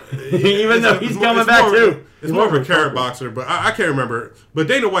 No, Even though he's coming back too. It's more of a carrot boxer, but I can't remember. But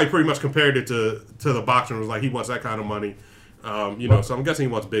Dana White pretty much compared it to the boxer and was like, he wants that kind of money. So I'm guessing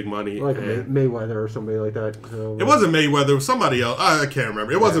he wants big money. Like Mayweather or somebody like that. So, it wasn't Mayweather. It was somebody else. I can't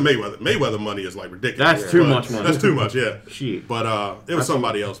remember. It wasn't Mayweather. Mayweather money is like ridiculous. That's too much money. That's too much, yeah. Shit. But it was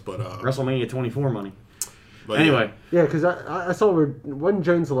somebody else. But WrestleMania 24 money. but Anyway. Yeah, because I saw wasn't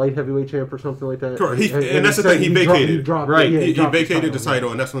Jones the light heavyweight champ or something like that? Correct. And that's the thing. He vacated. Right. He dropped vacated the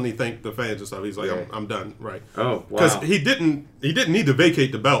title, and that's when he thanked the fans and stuff. He's like, Yeah. I'm done. Right. Oh, wow. Because he didn't need to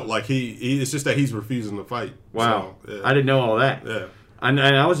vacate the belt. Like it's just that he's refusing to fight. Wow. So, yeah. I didn't know all that. Yeah. And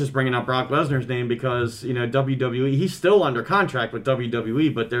I was just bringing up Brock Lesnar's name because, WWE, he's still under contract with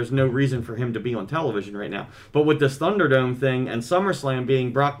WWE, but there's no reason for him to be on television right now. But with this Thunderdome thing and SummerSlam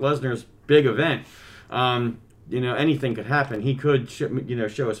being Brock Lesnar's big event, anything could happen. He could,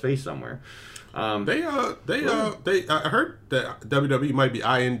 show his face somewhere. I heard that WWE might be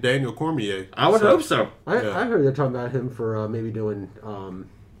eyeing Daniel Cormier. I would hope so. I heard they're talking about him for maybe doing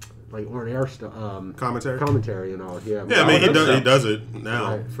like on-air stuff, commentary and all. Yeah, Yeah, I mean, would hope so. he does it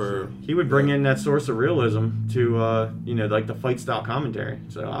now Right. for. He would bring in that source of realism to, like the fight style commentary.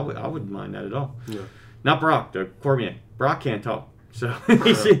 So I wouldn't mind that at all. Yeah. Not Brock, though. Cormier. Brock can't talk. So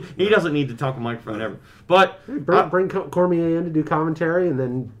he doesn't need to talk a microphone ever. But bring Cormier in to do commentary, and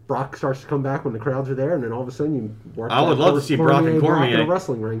then Brock starts to come back when the crowds are there, and then all of a sudden you work. I would love to see Brock and Cormier in a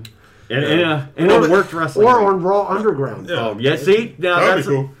wrestling ring, in a worked wrestling or ring. on Raw Underground. Yeah. Oh, yeah, see? Now, That'd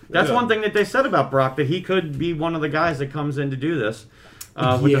be cool. That's Yeah. one thing that they said about Brock, that he could be one of the guys that comes in to do this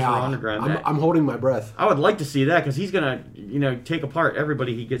with the Raw Underground. I'm holding my breath. I would like to see that because he's going to, take apart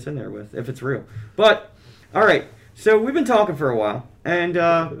everybody he gets in there with, if it's real. But, all right, so we've been talking for a while, and,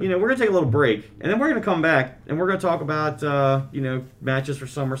 we're going to take a little break, and then we're going to come back, and we're going to talk about, matches for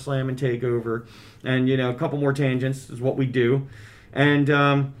SummerSlam and TakeOver, and, a couple more tangents is what we do. And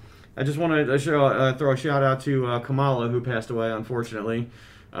I just want to throw a shout out to Kamala, who passed away, unfortunately.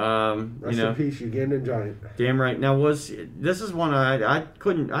 Rest in peace, Ugandan giant. Damn right. Now, this is one I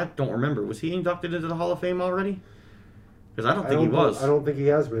don't remember. Was he inducted into the Hall of Fame already? Because I don't think he was. I don't think he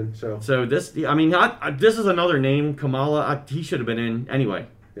has been. So this is another name, Kamala. He should have been in anyway.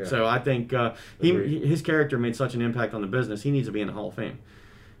 Yeah. So I think his character made such an impact on the business. He needs to be in the Hall of Fame.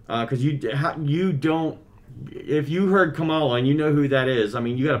 Because you don't. If you heard Kamala and you know who that is, I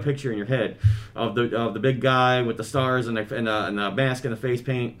mean, you got a picture in your head of the big guy with the stars and the mask and the face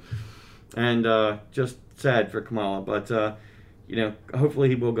paint, and just sad for Kamala. But hopefully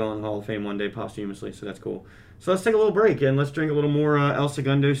he will go in the Hall of Fame one day posthumously. So that's cool. So let's take a little break and let's drink a little more El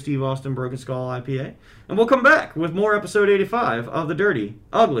Segundo Steve Austin Broken Skull IPA, and we'll come back with more episode 85 of the Dirty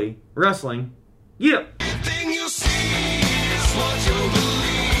Ugly Wrestling. Yeah.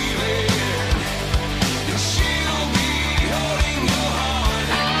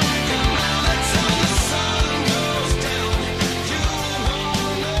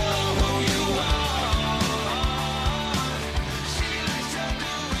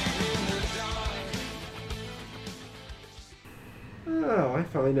 Oh, I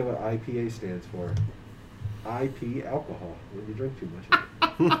finally know what IPA stands for. IP alcohol. When you drink too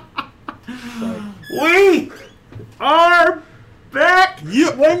much. We are back.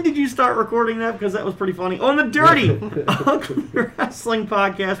 Yep. When did you start recording that? Because that was pretty funny. On the Dirty Ugly Wrestling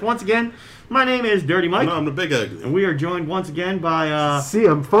Podcast. Once again, my name is Dirty Mike. No, I'm the Big Ugly. And we are joined once again by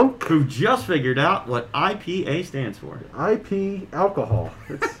CM Funk. who just figured out what IPA stands for. IP alcohol.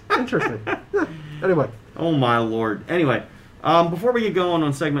 It's interesting. Yeah. Anyway. Oh my lord. Anyway, before we get going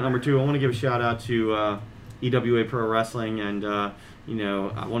on segment number 2, I want to give a shout out to EWA Pro Wrestling, and I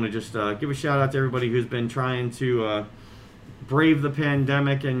want to just give a shout out to everybody who's been trying to brave the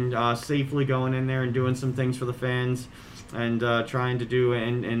pandemic and safely going in there and doing some things for the fans, and trying to do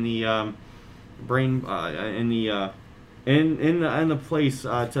in the place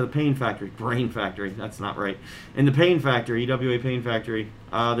to the Pain Factory, Brain Factory. That's not right. In the Pain Factory, EWA Pain Factory.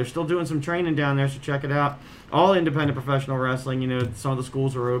 They're still doing some training down there, so check it out. All independent professional wrestling. Some of the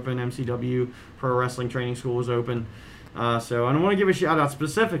schools are open. MCW Pro Wrestling Training School is open. And I want to give a shout out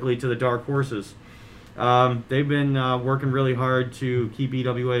specifically to the Dark Horses. They've been working really hard to keep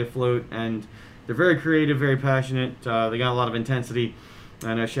EWA afloat, and they're very creative, very passionate. They got a lot of intensity,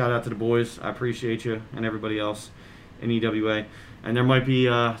 and a shout out to the boys. I appreciate you and everybody else in EWA. And there might be,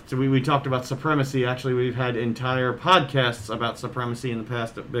 so we talked about Supremacy. Actually, we've had entire podcasts about Supremacy in the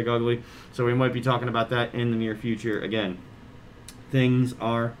past at Big Ugly, so we might be talking about that in the near future again. Things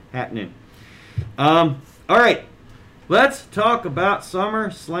are happening. All right. Let's talk about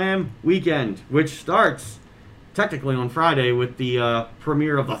SummerSlam weekend, which starts technically on Friday with the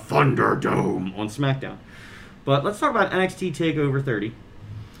premiere of the Thunderdome on SmackDown. But let's talk about NXT TakeOver 30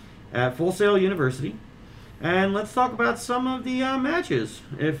 at Full Sail University, and let's talk about some of the matches.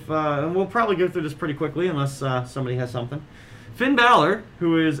 And we'll probably go through this pretty quickly unless somebody has something. Finn Balor,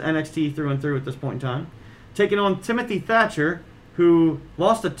 who is NXT through and through at this point in time, taking on Timothy Thatcher, who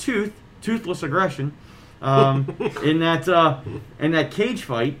lost a toothless aggression. In that cage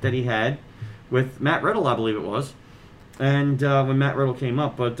fight that he had with Matt Riddle, I believe it was, and when Matt Riddle came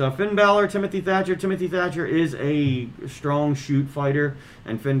up. But Finn Balor, Timothy Thatcher is a strong shoot fighter,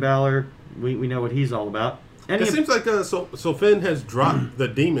 and Finn Balor, we know what he's all about. And It seems like so Finn has dropped the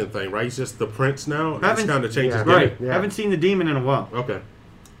demon thing, right? He's just the prince now. He's kind of changed his right. gimmick. Yeah. Haven't seen the demon in a while, Okay.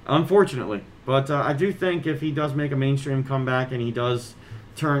 unfortunately. But I do think if he does make a mainstream comeback and he does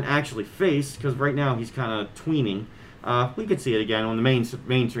turn actually face, because right now he's kind of tweening, we could see it again on the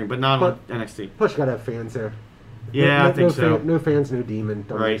mainstream, but not on NXT. Plus, you gotta have fans there. Yeah, I think so. No fans, no demon.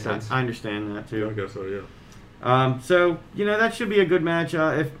 Don't Right, make sense. I understand that too. I guess so, yeah. So that should be a good match.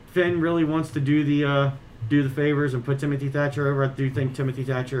 If Finn really wants to do the favors and put Timothy Thatcher over, I do think Timothy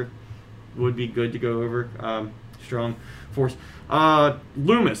Thatcher would be good to go over. Strong force.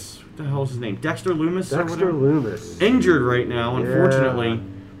 Loomis, what the hell is his name? Dexter Loomis. Dexter Loomis. Injured right now, unfortunately. Yeah.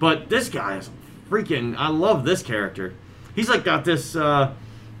 But this guy is freaking. I love this character. He's like got this.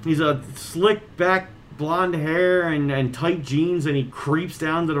 He's a slick back blonde hair and tight jeans, and he creeps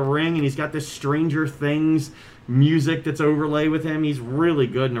down to the ring, and he's got this Stranger Things music that's overlay with him. He's really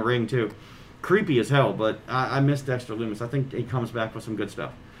good in the ring too. Creepy as hell, but I miss Dexter Loomis. I think he comes back with some good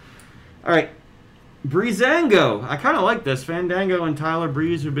stuff. All right, Breezango. I kind of like this. Fandango and Tyler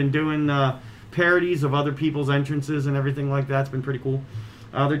Breeze have been doing parodies of other people's entrances and everything like that. It's been pretty cool.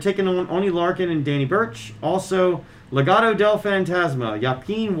 They're taking on Oni Larkin and Danny Burch. Also, Legado del Fantasma,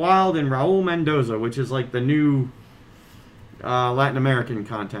 Yapin Wild, and Raul Mendoza, which is like the new Latin American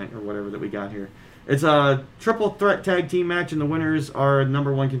content or whatever that we got here. It's a triple threat tag team match, and the winners are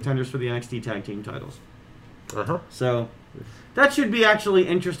number 1 contenders for the NXT tag team titles. So that should be actually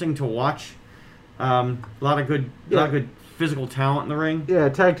interesting to watch. A lot of good physical talent in the ring. Yeah,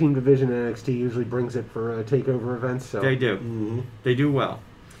 tag team division in NXT usually brings it for takeover events. So They do. Mm-hmm. They do well.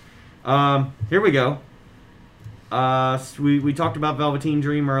 Here we go. We talked about Velveteen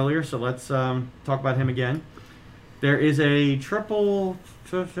Dream earlier, so let's talk about him again. There is a triple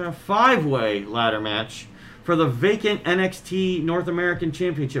 5-way ladder match for the vacant NXT North American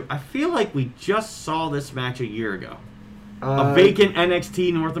Championship. I feel like we just saw this match a year ago. A vacant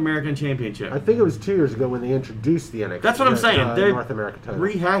NXT North American Championship. I think it was 2 years ago when they introduced the NXT. That's what I'm saying. They're North American title.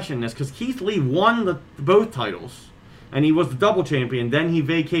 rehashing this because Keith Lee won both titles, and he was the double champion. Then he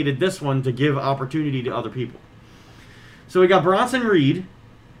vacated this one to give opportunity to other people. So we got Bronson Reed.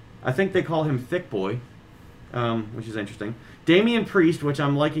 I think they call him Thick Boy, which is interesting. Damian Priest, which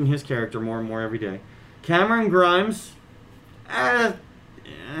I'm liking his character more and more every day. Cameron Grimes.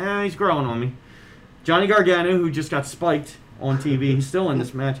 He's growing on me. Johnny Gargano, who just got spiked on TV. He's still in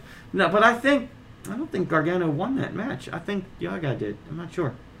this match. No, but I don't think Gargano won that match. I think the other guy did. I'm not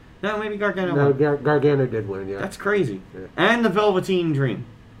sure. No, maybe Gargano won. Gargano did win, yeah. That's crazy. Yeah. And the Velveteen Dream.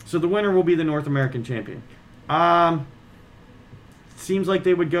 So the winner will be the North American champion. Seems like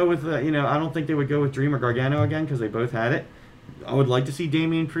they would go with, I don't think they would go with Dream or Gargano again because they both had it. I would like to see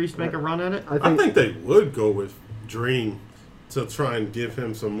Damian Priest make a run at it. I think they would go with Dream to try and give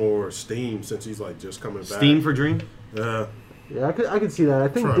him some more steam since he's like just coming back. Steam for Dream? Yeah. Yeah, I could see that. I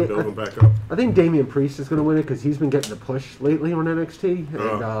think Try and build him back up. I think Damian Priest is going to win it because he's been getting the push lately on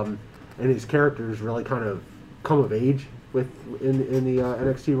NXT, and his character's really kind of come of age in the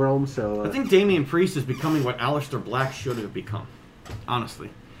NXT realm. So I think Damian Priest is becoming what Aleister Black should have become, honestly.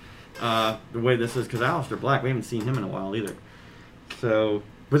 The way this is, because Aleister Black, we haven't seen him in a while either. So,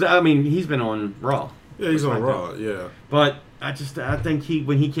 but I mean, he's been on Raw. Yeah, he's on Raw. Yeah, but I think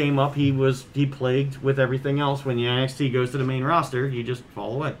when he came up, he plagued with everything else. When the NXT goes to the main roster, you just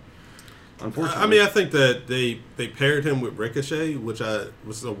fall away. Unfortunately, I mean, I think that they paired him with Ricochet, which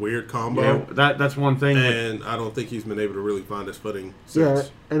was a weird combo. Yeah, that's one thing. And I don't think he's been able to really find his footing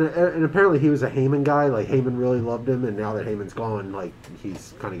since. Yeah, and apparently he was a Heyman guy. Like, Heyman really loved him, and now that Heyman's gone, like,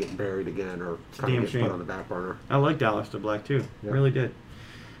 he's kind of getting buried again, or kind of getting put on the back burner. I liked Aleister Black too. Yeah. Really did.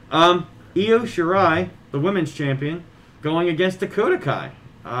 Io Shirai, the women's champion, going against Dakota Kai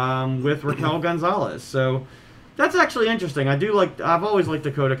with Raquel Gonzalez. So that's actually interesting. I've always liked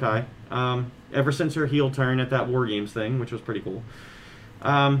Dakota Kai. Ever since her heel turn at that War Games thing, which was pretty cool.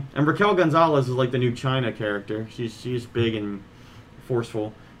 And Raquel Gonzalez is like the new China character. She's big and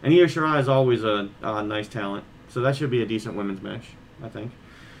forceful. And Io Shirai is always a nice talent. So that should be a decent women's match, I think.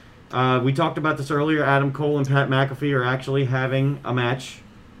 We talked about this earlier. Adam Cole and Pat McAfee are actually having a match.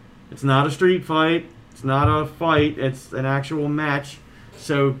 It's not a street fight. It's not a fight. It's an actual match.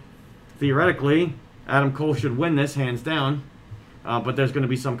 So theoretically, Adam Cole should win this hands down. But there's going to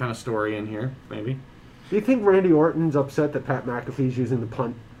be some kind of story in here, maybe. Do you think Randy Orton's upset that Pat McAfee's using the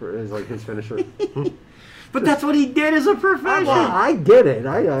punt as like his finisher? But that's what he did as a profession. I get it.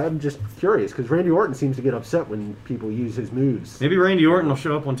 I'm just curious because Randy Orton seems to get upset when people use his moves. Maybe Randy Orton will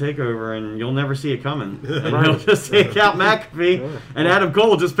show up on TakeOver and you'll never see it coming. And he'll just take out McAfee and Adam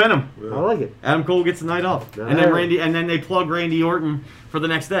Cole will just pin him. I like it. Adam Cole gets the night off, and then they plug Randy Orton for the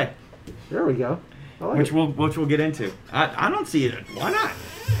next day. There we go. Which we'll get into. I don't see it. Why not?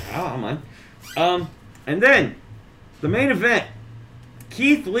 I don't mind. And then the main event: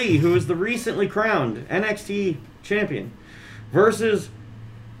 Keith Lee, who is the recently crowned NXT champion, versus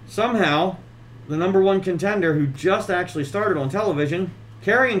somehow the #1 contender who just actually started on television,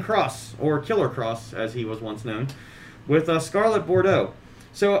 Karrion Kross, or Killer Kross as he was once known, with Scarlett Bordeaux.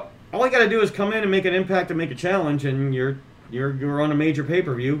 So all you got to do is come in and make an impact and make a challenge, and you're on a major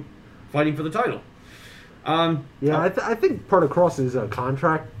pay-per-view fighting for the title. I think part of Cross's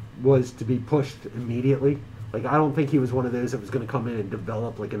contract was to be pushed immediately. Like, I don't think he was one of those that was going to come in and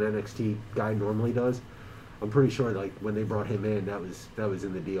develop like an NXT guy normally does. I'm pretty sure, like, when they brought him in, that was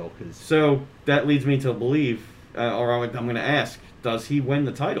in the deal. So that leads me to believe, or I'm going to ask, does he win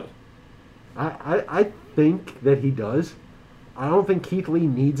the title? I think that he does. I don't think Keith Lee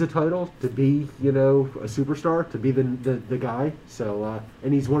needs a title to be, a superstar, to be the guy. So,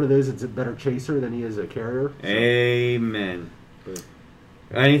 and he's one of those that's a better chaser than he is a carrier. So. Amen. But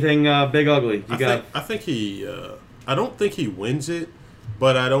anything Big Ugly? I think he. I don't think he wins it,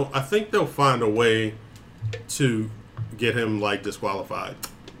 but I think they'll find a way to get him like disqualified,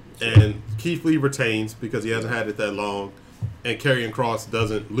 and Keith Lee retains because he hasn't had it that long, and Karrion Kross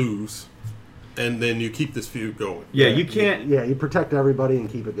doesn't lose. And then you keep this feud going. Yeah, you can't. Yeah, you protect everybody and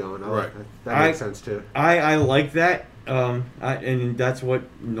keep it going. That makes sense too. I like that, and that's what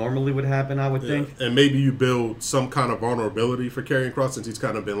normally would happen, I would think. And maybe you build some kind of vulnerability for Karrion Kross since he's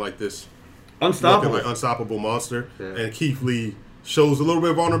kind of been like this unstoppable monster. Yeah. And Keith Lee shows a little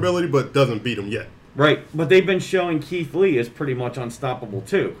bit of vulnerability, but doesn't beat him yet. Right, but they've been showing Keith Lee as pretty much unstoppable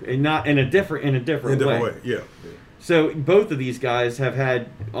too, and not in a different way. Yeah. So both of these guys have had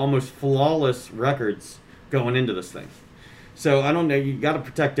almost flawless records going into this thing. So I don't know. You got to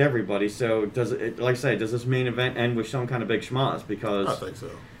protect everybody. So does this main event end with some kind of big schmoz? Because I think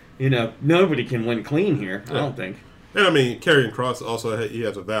so. Nobody can win clean here. Yeah. I don't think. And I mean, Karrion Kross also he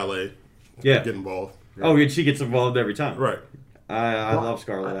has a valet. Yeah. Get involved. Yeah. Oh, she gets involved every time. Right. I love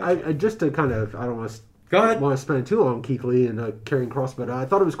Scarlett. I just to kind of I don't want to. Go ahead. I don't want to spend too long on Keith Lee and Karrion Kross, but I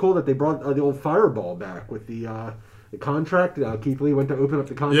thought it was cool that they brought the old Fireball back with the contract. Keith Lee went to open up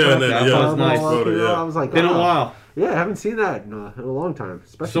the contract. Yeah, that was nice. I was like, been a while. Yeah, I haven't seen that in a long time.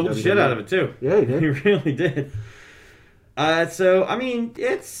 Especially sold the shit out of it too. Yeah, he did. He really did. So I mean,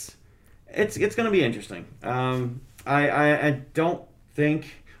 it's going to be interesting. I don't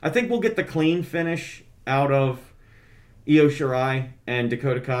think. I think we'll get the clean finish out of Io Shirai and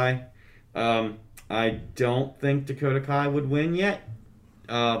Dakota Kai. I don't think Dakota Kai would win yet.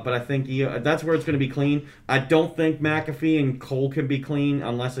 But I think that's where it's going to be clean. I don't think McAfee and Cole can be clean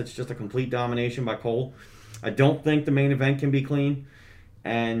unless it's just a complete domination by Cole. I don't think the main event can be clean,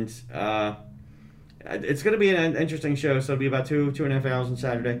 and it's going to be an interesting show. So it'll be about 2.5 hours on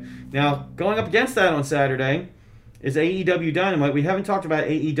Saturday. Now, going up against that on Saturday is AEW Dynamite. We haven't talked about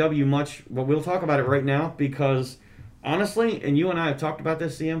AEW much, but we'll talk about it right now because, honestly, and you and I have talked about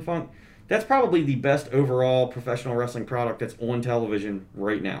this, CM Funk, that's probably the best overall professional wrestling product that's on television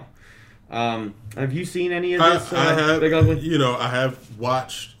right now. Have you seen any of this? I have. Big Ugly? You know, I have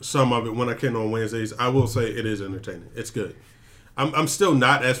watched some of it when I can on Wednesdays. I will say it is entertaining. It's good. I'm still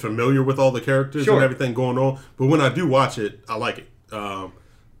not as familiar with all the characters and everything going on, but when I do watch it, I like it.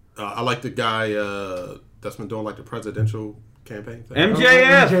 I like the guy that's been doing like the presidential campaign thing.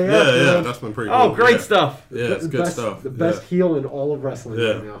 MJF. Yeah, that's been pretty cool. Oh, great stuff. Yeah, it's good stuff. The best heel in all of wrestling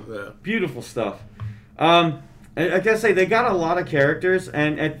right now. Yeah. Beautiful stuff. I gotta say, they got a lot of characters,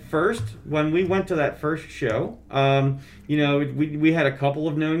 and at first, when we went to that first show, you know, we had a couple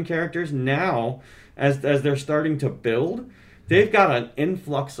of known characters. Now, as they're starting to build, they've got an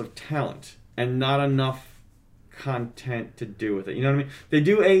influx of talent and not enough content to do with it. You know what I mean? They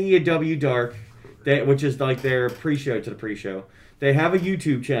do AEW Dark, which is like their pre-show to the pre-show. They have a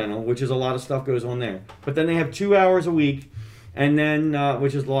YouTube channel, which is a lot of stuff goes on there. But then they have 2 hours a week, and then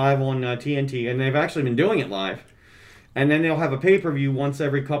which is live on TNT, and they've actually been doing it live. And then they'll have a pay-per-view once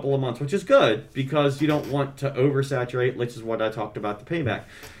every couple of months, which is good because you don't want to oversaturate, which is what I talked about the payback.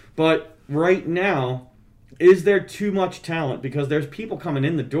 But right now, is there too much talent? Because there's people coming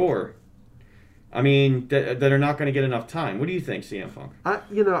in the door, I mean, that are not going to get enough time. What do you think, CM Funk?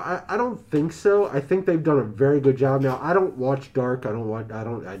 I don't think so. I think they've done a very good job. Now, I don't watch Dark.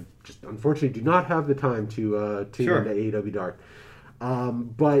 I just unfortunately do not have the time to tune into AEW Dark.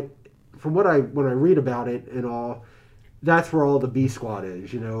 But from when I read about it and all, that's where all the B Squad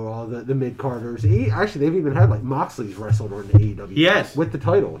is. You know, all the mid carders. Actually, they've even had like Moxley's wrestled on the AEW. Yes, with the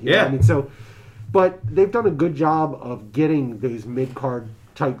title. You know? I mean, so, but they've done a good job of getting those mid card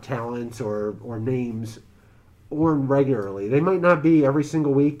type talents or names on regularly. They might not be every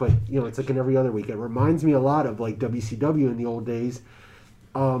single week, but you know, it's like in every other week. It reminds me a lot of like WCW in the old days.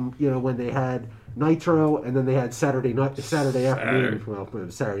 You know, when they had Nitro and then they had Saturday afternoon. Well, it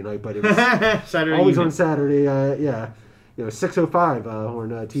was Saturday night, but it was Saturday always evening. on Saturday. You know, 6:05 on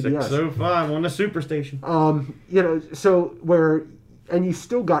TBS. 6:05 on the Superstation. You know, so where. And you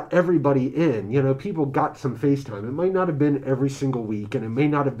still got everybody in. You know, people got some FaceTime. It might not have been every single week, and it may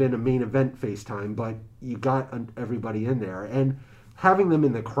not have been a main event FaceTime, but you got everybody in there. And having them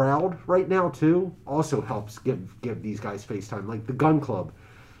in the crowd right now, too, also helps give these guys FaceTime. Like the Gun Club.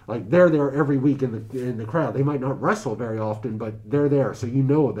 Like, they're there every week in the crowd. They might not wrestle very often, but they're there, so you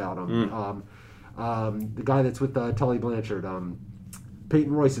know about them. The guy that's with Tully Blanchard,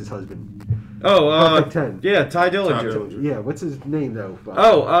 Peyton Royce's husband. Perfect 10. Yeah, Ty Dillinger. Yeah, what's his name though?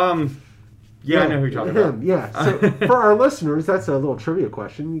 Yeah, I know who you're talking about. Yeah. So for our listeners, that's a little trivia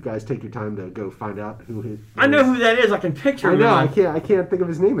question. You guys take your time to go find out who his. I know who that is. I can picture him. I know. I can't think of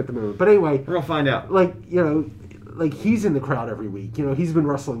his name at the moment. But anyway, we'll find out. Like, you know, like he's in the crowd every week. You know, he's been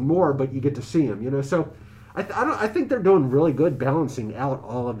wrestling more, but you get to see him. You know, so I think they're doing really good balancing out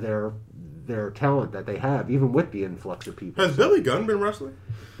all of their talent that they have, even with the influx of people. Has Billy Gunn been wrestling?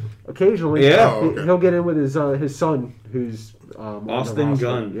 Occasionally, yeah. He'll get in with his son, who's Austin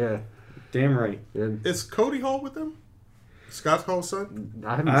Gunn. Yeah, damn right. And is Cody Hall with them? Scott Hall's son?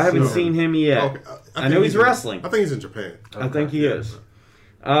 I haven't seen him yet. Okay. I know he's wrestling. I think he's in Japan. I think he is.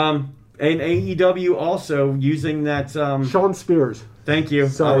 And AEW also using that. Sean Spears. Thank you.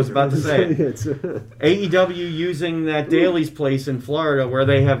 Sorry. I was about to say it. AEW using that Daly's place in Florida where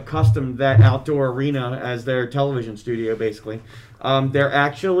they have customed that outdoor arena as their television studio, basically. They're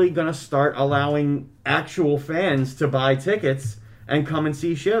actually going to start allowing actual fans to buy tickets and come and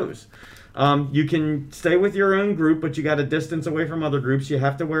see shows. You can stay with your own group, but you got to distance away from other groups. You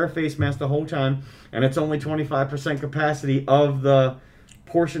have to wear a face mask the whole time, and it's only 25% capacity of the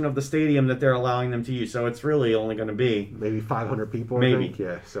portion of the stadium that they're allowing them to use. So it's really only going to be maybe 500 people. Maybe. I think.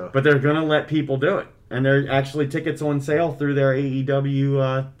 Yeah. So, but they're going to let people do it, and there are actually tickets on sale through their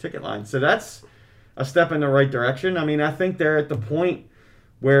AEW ticket line. So that's a step in the right direction. I mean, I think they're at the point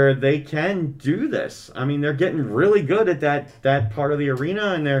where they can do this. I mean, they're getting really good at that part of the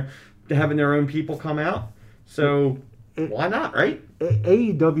arena, and they're having their own people come out. So why not, right?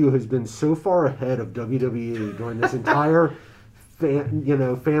 AEW has been so far ahead of WWE during this entire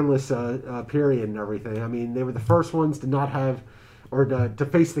fanless period and everything. I mean, they were the first ones to not have, or to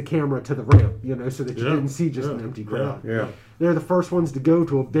face the camera to the ramp, you know, so that you didn't see just an empty crowd. Yeah. They're the first ones to go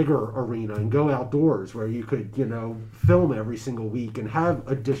to a bigger arena and go outdoors where you could, you know, film every single week and have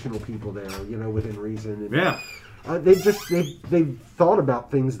additional people there, you know, within reason. And, yeah. they've thought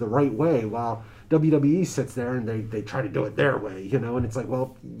about things the right way. While WWE sits there and they try to do it their way, and it's like,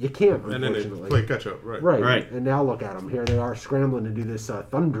 well, you can't, And then unfortunately. they play catch up, right? Right. And now look at them. Here they are scrambling to do this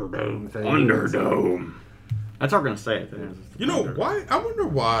Thunderdome thing. Thunderdome. That's how we're gonna say it. You know why? I wonder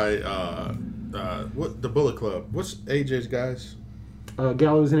why. What the Bullet Club? What's AJ's guys?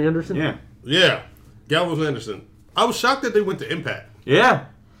 Gallows and Anderson? Yeah. Yeah, Gallows and Anderson. I was shocked that they went to Impact. Yeah.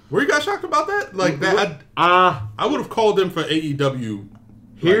 Were you guys shocked about that? Like that? I would have called them for AEW.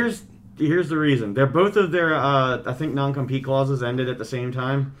 Here's the reason. They're both of their I think non-compete clauses ended at the same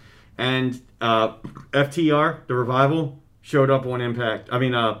time, and FTR, the Revival, showed up on Impact. I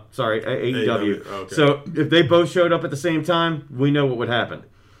mean, AEW. Okay. So if they both showed up at the same time, we know what would happen.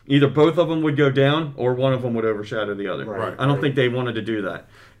 Either both of them would go down, or one of them would overshadow the other. Right. I don't think they wanted to do that.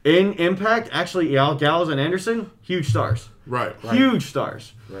 In Impact, actually, Gallows and Anderson, huge stars. Right. Huge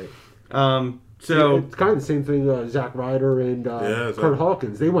stars. Right. So it's kind of the same thing. Zack Ryder and Kurt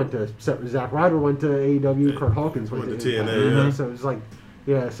Hawkins. They went to Zack Ryder went to AEW. Kurt Hawkins went to TNA. Impact, Yeah. So it's like,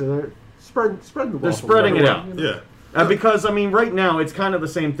 so they're spreading the wealth. they're spreading it out. Yeah. Because I mean, right now it's kind of the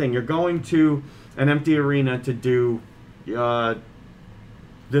same thing. You're going to an empty arena to do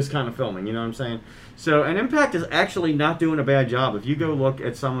this kind of filming. You know what I'm saying? So, and Impact is actually not doing a bad job. If you go look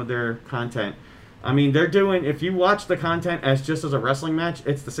at some of their content, I mean, they're doing. If you watch the content as just as a wrestling match,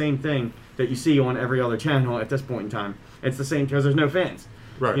 it's the same thing that you see on every other channel at this point in time. It's the same because there's no fans.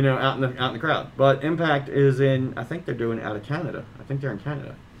 Right. Out in the crowd. But Impact is in. I think they're doing it out of Canada. I think they're in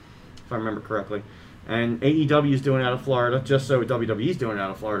Canada, if I remember correctly. And AEW is doing it out of Florida, just so WWE is doing it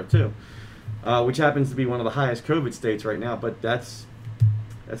out of Florida too, which happens to be one of the highest COVID states right now. But that's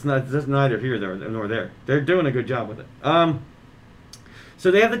neither here nor there. They're doing a good job with it. So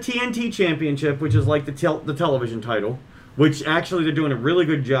they have the TNT Championship, which is like the television title, which actually they're doing a really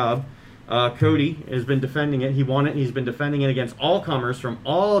good job. Cody has been defending it. He won it. He's been defending it against all comers from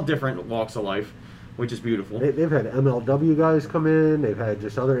all different walks of life, which is beautiful. They've had MLW guys come in. They've had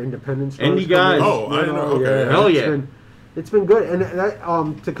just other independent stars Indie guys. Oh, I didn't know. Okay. Hell yeah. It's been good. And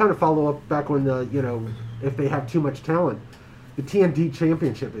that, to kind of follow up back when if they have too much talent, the TNT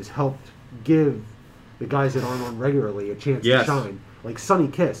Championship has helped give the guys that aren't on regularly a chance to shine. Like Sonny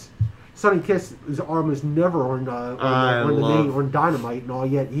Kiss. Sonny Kiss is almost never on Dynamite and all,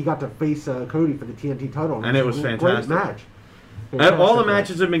 yet he got to face Cody for the TNT title. And it was fantastic. Great match. All the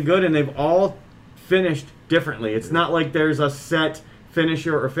matches have been good, and they've all finished differently. It's not like there's a set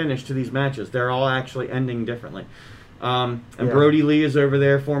finisher or finish to these matches. They're all actually ending differently. Brody Lee is over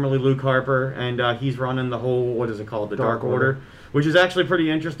there, formerly Luke Harper, and he's running the whole, what is it called, the Dark Order, which is actually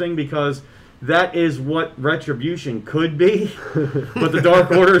pretty interesting because that is what Retribution could be, but the Dark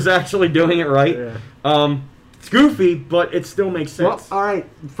Order is actually doing it right. Yeah. It's goofy, but it still makes sense. Well, all right,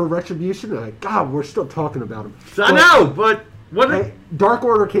 for Retribution, God, we're still talking about them. I know, but Dark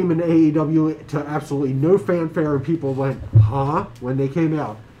Order came into AEW to absolutely no fanfare, and people went, huh, when they came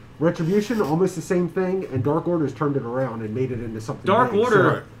out. Retribution, almost the same thing, and Dark Order's turned it around and made it into something Dark big.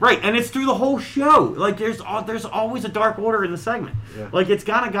 Order, right, and it's through the whole show. Like, there's always a Dark Order in the segment. Yeah. Like, it's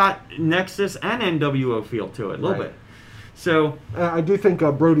kind of got Nexus and NWO feel to it, a little bit. So I do think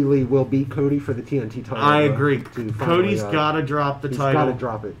Brody Lee will beat Cody for the TNT title. I agree. Cody's got to drop the title. He's got to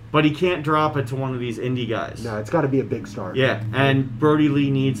drop it. But he can't drop it to one of these indie guys. No, it's got to be a big star. Yeah, and Brody Lee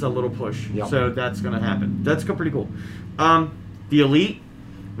needs a little push. Yep. So that's going to happen. That's pretty cool. The Elite,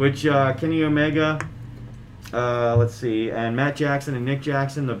 which Kenny Omega, let's see, and Matt Jackson and Nick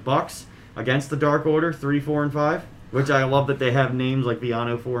Jackson, the Bucks, against the Dark Order, 3, 4, and 5. Which I love that they have names like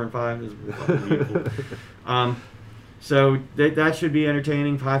Viano 4 and 5. Is beautiful. So that should be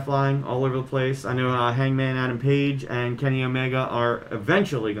entertaining, high-flying all over the place. I know Hangman Adam Page and Kenny Omega are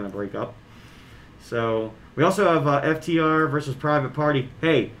eventually going to break up. So we also have FTR versus Private Party.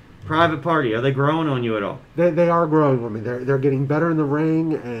 Hey, Private Party, are they growing on you at all? They are growing on me. They're getting better in the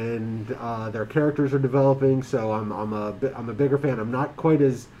ring, and their characters are developing. So I'm a bigger fan. I'm not quite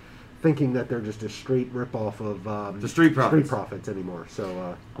as thinking that they're just a straight ripoff of the Street Profits anymore.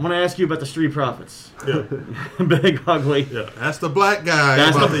 So I'm going to ask you about the Street Profits. Yeah. Big Ugly. Yeah. Ask the black guy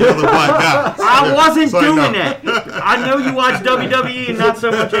about the other black guys. I wasn't doing that. I know you watch WWE and not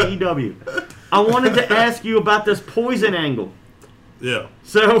so much AEW. I wanted to ask you about this Poison angle. Yeah.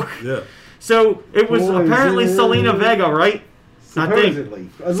 So it was Poison. Apparently Selena Vega, right?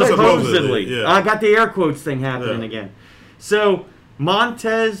 Supposedly. Supposedly. Yeah. I got the air quotes thing happening again. So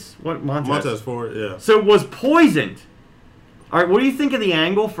Montez Ford, yeah. So was poisoned All right, what do you think of the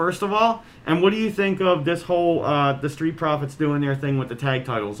angle, first of all? And what do you think of this whole, the Street Profits doing their thing with the tag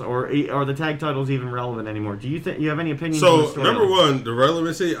titles? Or are the tag titles even relevant anymore? Do you think you have any opinions on the So, storyline? number one, the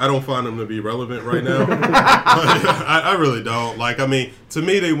relevancy, I don't find them to be relevant right now. I really don't. Like, I mean, to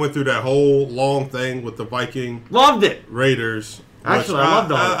me, they went through that whole long thing with the Viking Loved it. Raiders. Actually, which I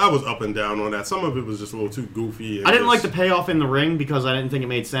loved all of it. I was up and down on that. Some of it was just a little too goofy. And I didn't like just- the payoff in the ring because I didn't think it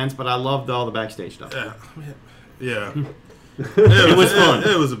made sense, but I loved all the backstage stuff. Yeah. It was fun.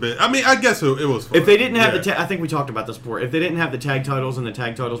 It was a bit. I mean, I guess it was fun. If they didn't have Yeah. I think we talked about this before. If they didn't have the tag titles and the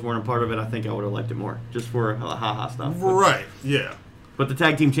tag titles weren't a part of it, I think I would have liked it more, just for ha-ha stuff. Right, yeah. But the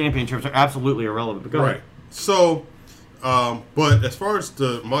tag team championships are absolutely irrelevant. But go Right. ahead. So, but as far as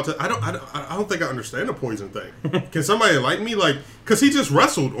the Montez, I don't think I understand the poison thing. Can somebody enlighten me? Like, because he just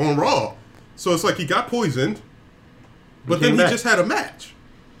wrestled on Raw, so it's like he got poisoned, but He came then he back. just had a match,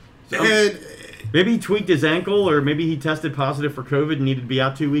 So- and Maybe he tweaked his ankle, or maybe he tested positive for COVID and needed to be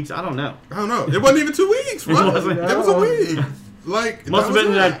out 2 weeks. I don't know. I don't know. It wasn't even 2 weeks. Right? It wasn't. It was a week. Like, Must have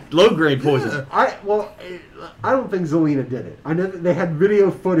been that low grade poison. Yeah. I don't think Zelina did it. I know that they had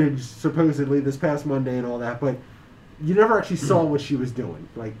video footage supposedly this past Monday and all that, but you never actually saw what she was doing.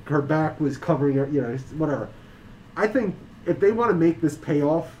 Like her back was covering her, whatever. I think if they want to make this pay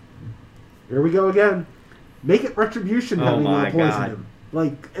off, here we go again. Make it Retribution Oh having my to poison God. him.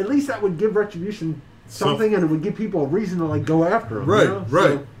 Like at least that would give Retribution something, and it would give people a reason to like go after him. Right, you know?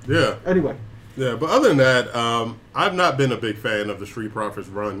 right, So, yeah. anyway, Yeah, but other than that, I've not been a big fan of the Street Profits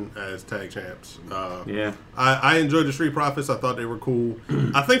run as tag champs. Yeah. I enjoyed the Street Profits. I thought they were cool.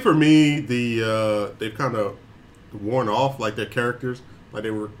 I think for me, they've kind of worn off, like their characters. Like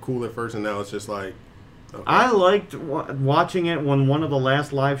they were cool at first, and now it's just like. Okay. I liked watching it when one of the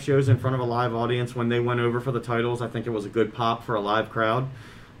last live shows in front of a live audience when they went over for the titles. I think it was a good pop for a live crowd.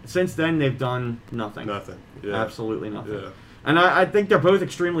 Since then, they've done nothing. Nothing. Yeah. Absolutely nothing. Yeah. And I think they're both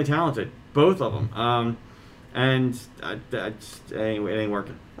extremely talented, both of them. And it ain't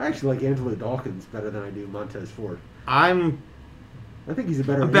working. I actually like Angelo Dawkins better than I do Montez Ford. I'm I think he's a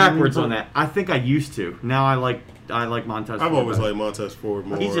better. backwards in-ring on that. I think I used to. Now I like Montez. I've Ford always better. liked Montez Ford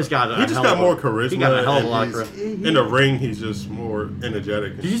more. He's just got a he just hell got of a- more charisma. he got a hell of a and lot of he's- charisma. In the ring, he's just more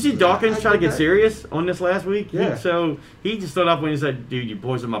energetic. Did you see Dawkins try to get serious on this last week? Yeah. So he just stood up when he said, "Dude, you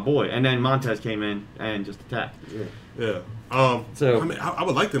poisoned my boy," and then Montez came in and just attacked. Yeah. Yeah. So- I mean, I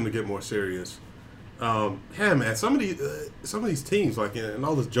would like them to get more serious. Yeah, man. Some of these teams, like, and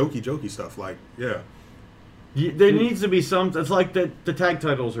all this jokey stuff, like, yeah. There needs to be some. It's like the tag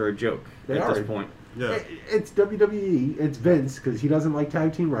titles are a joke They at are. this point. Yeah. It's WWE. It's Vince because he doesn't like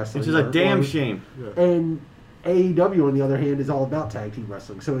tag team wrestling. Which is a or- damn or- shame. And AEW, on the other hand, is all about tag team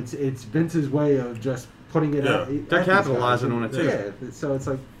wrestling. So it's Vince's way of just putting it Yeah. out. They're at these capitalizing guys. on it, too. Yeah. So it's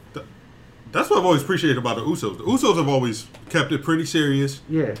like, That's what I've always appreciated about the Usos. The Usos have always kept it pretty serious.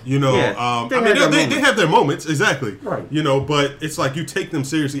 yeah. You know, Yeah. They I have mean, their they moments. have their moments, exactly. Right. You know, but it's like you take them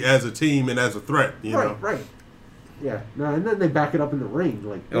seriously as a team and as a threat, you know. Right. Yeah. No, and then they back it up in the ring.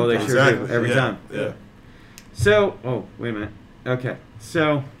 Like, Oh, they sure Exactly. do every Yeah. time. Yeah. So, wait a minute. Okay,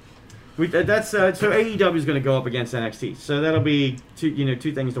 so that's so AEW is going to go up against NXT. So that'll be two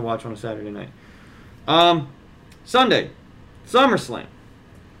things to watch on a Saturday night. Sunday, SummerSlam.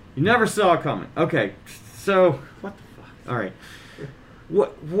 You never saw it coming. Okay, so what the fuck? All right,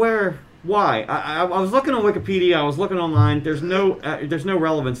 where? Why? I was looking on Wikipedia. I was looking online. There's no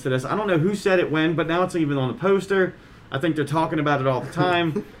relevance to this. I don't know who said it when, but now it's even on the poster. I think they're talking about it all the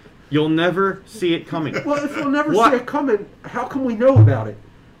time. You'll never see it coming. Well, if we'll never What? see it coming, how can we know about it?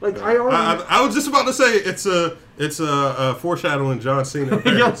 Like, I already. I was just about to say it's a foreshadowing John Cena. You'll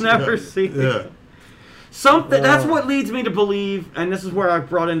appearance. never Yeah. see it. Yeah. Something that's what leads me to believe, and this is where I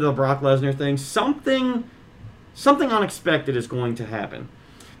brought into the Brock Lesnar thing. Something unexpected is going to happen,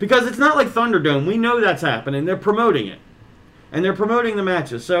 because it's not like Thunderdome. We know that's happening. They're promoting it, and they're promoting the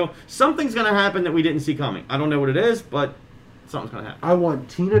matches. So something's going to happen that we didn't see coming. I don't know what it is, but something's going to happen. I want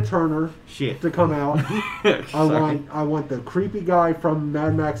Tina Turner Shit. to come out. Sorry. I want the creepy guy from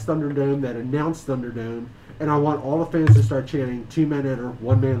Mad Max Thunderdome that announced Thunderdome, and I want all the fans to start chanting 2 men enter,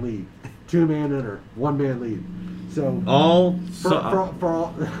 1 man leave. 2 man enter, 1 man leave. So all for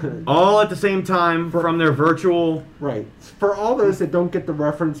all all at the same time from their virtual. right, for all those that don't get the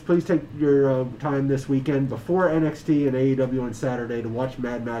reference, please take your time this weekend before NXT and AEW on Saturday to watch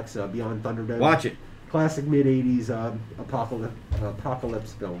Mad Max Beyond Thunderdome. Watch it. Classic mid '80s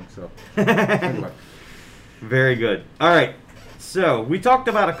apocalypse film. So anyway, Very good. All right. So we talked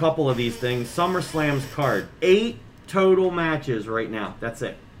about a couple of these things. SummerSlam's card. 8 total matches right now. That's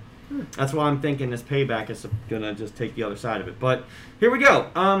it. That's why I'm thinking this payback is going to just take the other side of it. But here we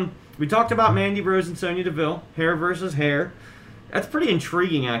go. We talked about Mandy Rose and Sonya Deville. Hair versus hair. That's pretty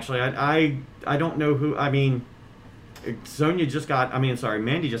intriguing, actually. I don't know who. I mean, Mandy just got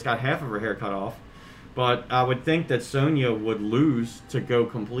half of her hair cut off, but I would think that Sonya would lose to go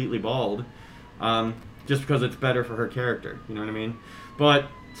completely bald, just because it's better for her character. You know what I mean? But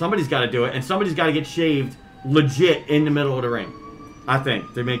somebody's got to do it, and somebody's got to get shaved legit in the middle of the ring. I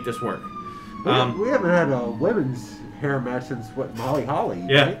think to make this work. We haven't had a women's hair match since Molly Holly.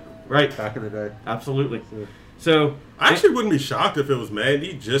 Yeah, right. Back in the day. Absolutely. So I actually wouldn't be shocked if it was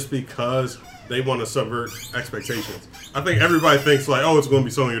Mandy, just because they want to subvert expectations. I think everybody thinks like, oh, it's going to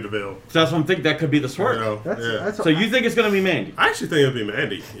be Sonya Deville. So that's what I'm thinking. That could be the swerve. You know, That's So you think it's going to be Mandy? I actually think it'd be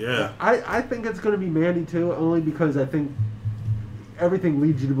Mandy. Yeah. I think it's going to be Mandy too, only because I think everything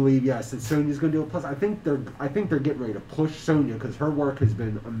leads you to believe yes that Sonya's going to do it. Plus, I think they're getting ready to push Sonya because her work has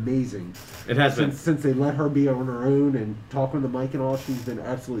been amazing. It has been since they let her be on her own and talk on the mic and all. She's been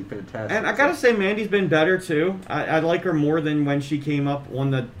absolutely fantastic. And I gotta say, Mandy's been better too. I like her more than when she came up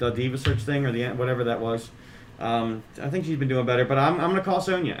on the Diva Search thing or the whatever that was. I think she's been doing better. But I'm gonna call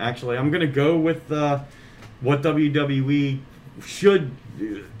Sonya. Actually, I'm gonna go with what WWE should,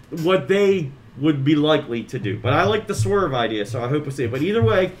 what they would be likely to do. But I like the swerve idea, so I hope we see it. But either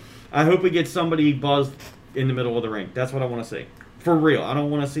way, I hope we get somebody buzzed in the middle of the ring. That's what I want to see. For real. I don't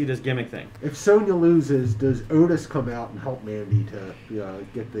want to see this gimmick thing. If Sonya loses, does Otis come out and help Mandy to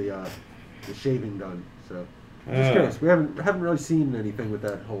get the shaving done? So, just curious. We haven't really seen anything with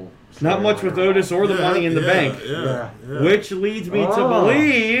that whole. Not much with Otis or the Money in the Bank. Yeah. Which leads me to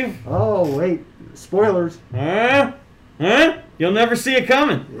believe. Oh wait, spoilers. Huh? You'll never see it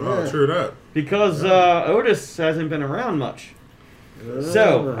coming. Oh, true that. Because Otis hasn't been around much.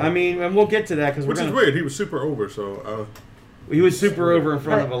 So, I mean, and we'll get to that because Which is weird. He was super over, so. He was super over in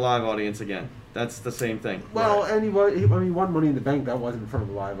front of a live audience again. That's the same thing. Well, anyway, he won Money in the Bank. That wasn't in front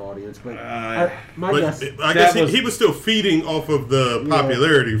of a live audience, but my guess. I guess he was still feeding off of the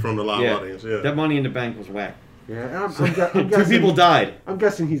popularity from the live audience. Yeah. That Money in the Bank was whack. Yeah, I'm guessing, 2 people died. I'm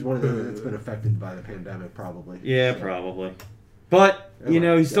guessing he's one of them that's been affected by the pandemic, probably. Yeah, probably. But,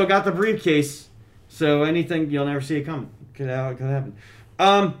 he still got the briefcase, so anything, you'll never see it coming. Could happen.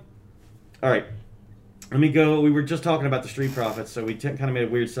 All right. Let me go. We were just talking about the Street Profits, so we kind of made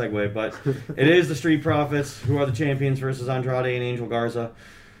a weird segue, but it is the Street Profits who are the champions versus Andrade and Angel Garza.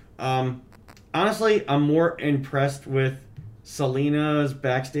 Honestly, I'm more impressed with Selena's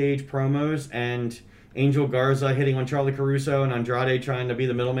backstage promos and Angel Garza hitting on Charlie Caruso and Andrade trying to be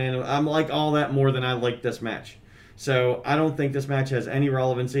the middleman. I'm like all that more than I like this match. So I don't think this match has any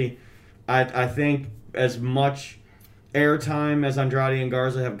relevancy. I think as much airtime as Andrade and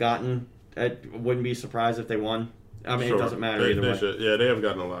Garza have gotten, I wouldn't be surprised if they won. I mean, It doesn't matter either way. They have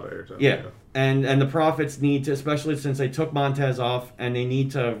gotten a lot of airtime. Yeah. And the Profits need to, especially since they took Montez off, and they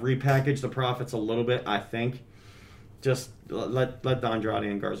need to repackage the Profits a little bit, I think. Just let the Andrade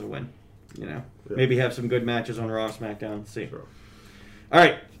and Garza win. Maybe have some good matches on Raw, SmackDown. See. Sure. All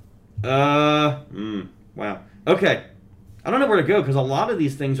right. Wow. Okay. I don't know where to go because a lot of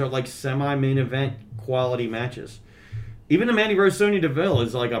these things are like semi-main event quality matches. Even the Mandy Rose Sonya Deville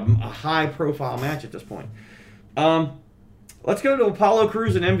is like a high-profile match at this point. Let's go to Apollo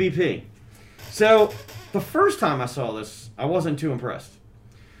Crews and MVP. So, the first time I saw this, I wasn't too impressed.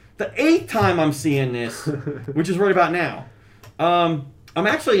 The 8th time I'm seeing this, which is right about now, I'm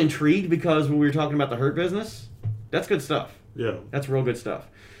actually intrigued because when we were talking about the Hurt Business, that's good stuff. Yeah. That's real good stuff.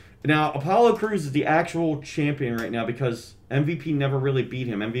 Now, Apollo Crews is the actual champion right now because MVP never really beat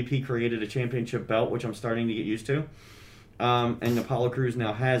him. MVP created a championship belt, which I'm starting to get used to. And Apollo Crews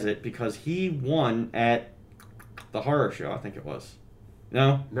now has it because he won at the horror show, I think it was.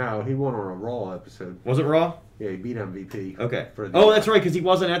 No? No, he won on a Raw episode. Was it Raw? Yeah, he beat MVP. Okay. That's right, because he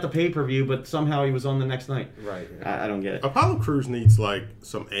wasn't at the pay-per-view, but somehow he was on the next night. Right. Yeah. I don't get it. Apollo Crews needs, like,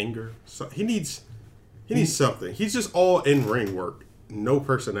 some anger. He needs something. He's just all in-ring work. No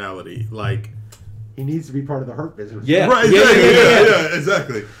personality. Like... He needs to be part of the Hurt Business. Yeah. Right, yeah,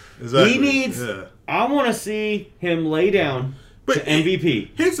 exactly. He needs... Yeah. I want to see him lay down to MVP.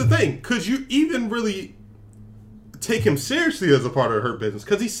 Here's the thing. Could you even really take him seriously as a part of the Hurt Business?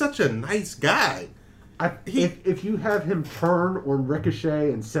 Because he's such a nice guy. If you have him turn on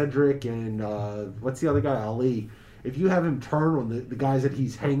Ricochet and Cedric and what's the other guy, Ali, if you have him turn on the guys that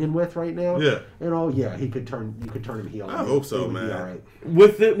he's hanging with right now, he could turn. You could turn him heel. I hope so, man. All right.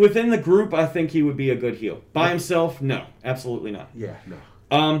 Within the group, I think he would be a good heel. By himself, no, absolutely not. Yeah,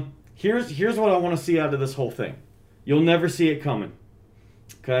 no. Here's what I want to see out of this whole thing. You'll never see it coming.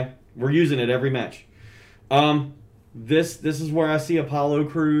 Okay, we're using it every match. This is where I see Apollo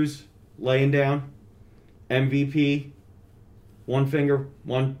Crews laying down. MVP one finger,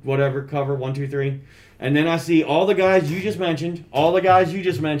 one whatever, cover, 1, 2, 3. And then I see all the guys you just mentioned,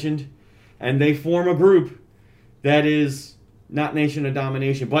 and they form a group that is not Nation of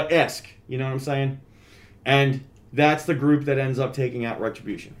Domination, but esque. You know what I'm saying? And that's the group that ends up taking out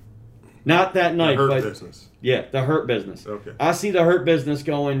Retribution. Not that night, Hurt but Business. Yeah, the Hurt Business. Okay. I see the Hurt Business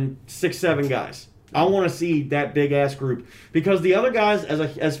going 6, 7 guys. I want to see that big ass group because the other guys as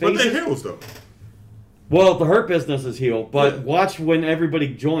faces. But they're heels though. Well, the Hurt Business is heel, but Yeah. watch when everybody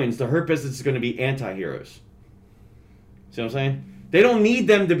joins. The Hurt Business is going to be anti-heroes. See what I'm saying? They don't need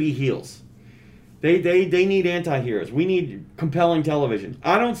them to be heels. They need anti-heroes. We need compelling television.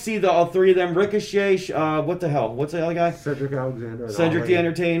 I don't see all three of them. Ricochet, what the hell? What's the other guy? Cedric Alexander. And Cedric Ali. the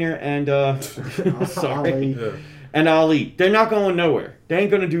Entertainer and sorry. Ali. Yeah. And Ali. They're not going nowhere. They ain't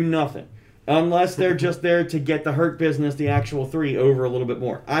going to do nothing. Unless they're just there to get the Hurt Business, the actual three, over a little bit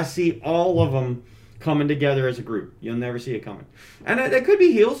more. I see all of them coming together as a group. You'll never see it coming. And they could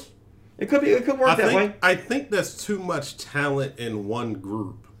be heels. It could work that way. I think that's too much talent in one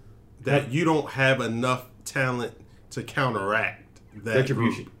group. That you don't have enough talent to counteract that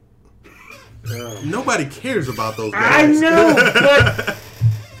Retribution. group. Nobody cares about those I guys. know, but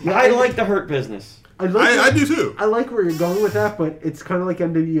I like the Hurt Business. I do too. I like where you're going with that, but it's kind of like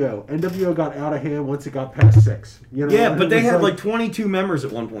NWO. NWO got out of hand once it got past 6. You know, Yeah, and but it they was had like 22 members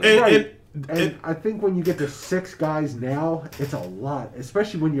at one point. Right. And And I think when you get to 6 guys now, it's a lot,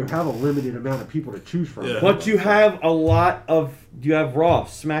 especially when you have a limited amount of people to choose from. Yeah. But you have a lot of, you have Raw,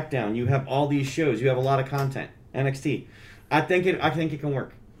 SmackDown, you have all these shows, you have a lot of content, NXT. I think it can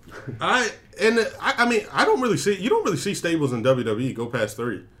work. I mean, I don't really see. You don't really see stables in WWE go past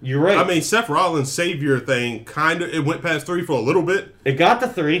 3. You're right. I mean, Seth Rollins' Savior thing it went past 3 for a little bit. It got to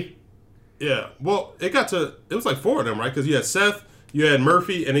 3. Yeah. Well, it was like 4 of them, right? Because you had Seth, you had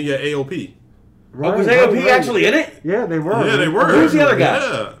Murphy, and then you had AOP. Right, Oh, was right, AOP right. actually in it? Yeah, they were. Yeah, they were. Who's the other guy?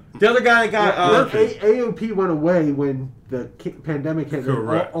 Yeah. The other guy that got AOP went away when the pandemic hit.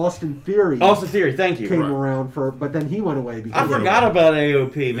 Correct. Austin Theory Austin Theory. Thank you. came Right. around but then he went away because I forgot about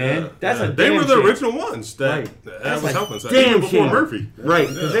AOP, man. Yeah. That's Yeah. a They damn were the shame. original ones that Right. that was That's helping a us. damn Even before shame. Murphy. Right,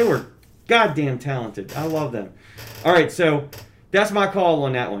 because they were goddamn talented. I love them. All right, so that's my call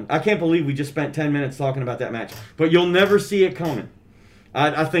on that one. I can't believe we just spent 10 minutes talking about that match. But you'll never see it coming.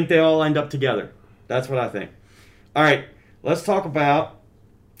 I think they all end up together. That's what I think. All right, let's talk about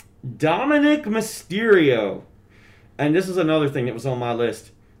Dominic Mysterio. And this is another thing that was on my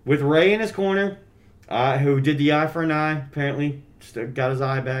list. With Ray in his corner, who did the eye for an eye, apparently. Still got his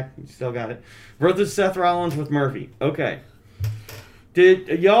eye back. Still got it. Versus Seth Rollins with Murphy. Okay. Did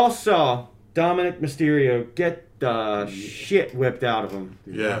y'all saw Dominic Mysterio get the shit whipped out of him?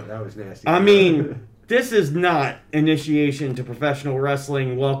 Yeah. that was nasty. I mean, this is not initiation to professional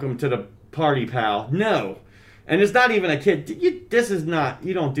wrestling. Welcome to the party, pal. No. And it's not even a kid. This is not.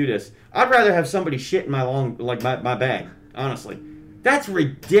 You don't do this. I'd rather have somebody shit in my bag. Honestly, that's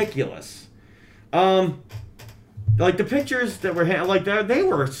ridiculous. Like the pictures that were they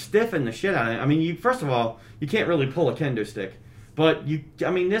were stiffing the shit out of it. I mean, first of all, you can't really pull a kendo stick, but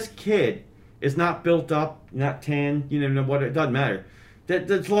this kid is not built up, not tan. You know what? It doesn't matter.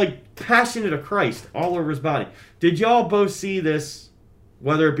 That's like Passion of the Christ all over his body. Did y'all both see this,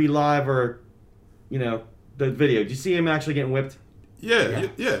 whether it be live or, the video? Did you see him actually getting whipped? Yeah.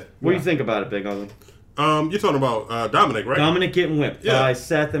 What do you think about it, Big Ugly? You're talking about Dominic, right? Dominic getting whipped by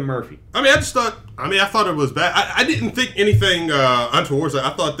Seth and Murphy. I mean, I thought it was bad. I didn't think anything untoward.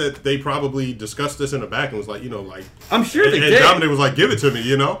 I thought that they probably discussed this in the back and was like, I'm sure they and did. Dominic was like, give it to me,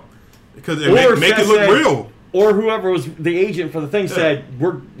 because it Or make Seth it look said- real. Or whoever was the agent for the thing said,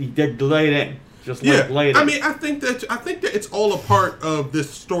 lay it in. Just lay it in. I mean, I think that it's all a part of this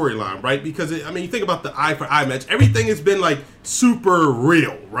storyline, right? Because you think about the eye for eye match. Everything has been like super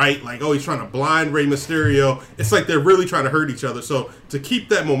real, right? Like, oh, he's trying to blind Rey Mysterio. It's like they're really trying to hurt each other. So to keep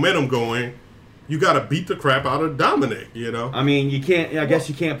that momentum going, you got to beat the crap out of Dominic. I mean, you can't. I guess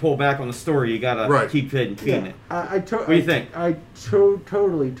you can't pull back on the story. You got to keep feeding it. What do you think? I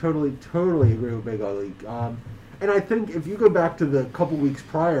totally agree with Big Ugly. And I think if you go back to the couple weeks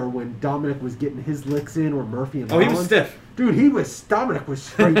prior when Dominic was getting his licks in, or Murphy and He Rollins, was stiff. Dude, Dominic was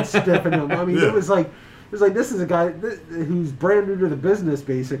straight stiffing him. I mean, Yeah. it was like this is a guy who's brand new to the business,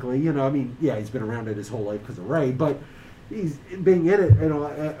 basically. I mean, yeah, he's been around it his whole life because of Ray, but he's being in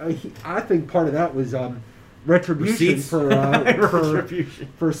it. I think part of that was retribution Receipts.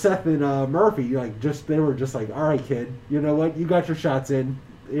 for Seth and Murphy. They were just like, all right, kid, you know what? You got your shots in.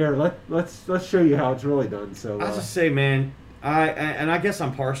 Here, let's show you how it's really done. So I just say, man, I guess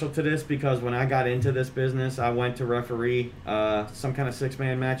I'm partial to this because when I got into this business, I went to referee some kind of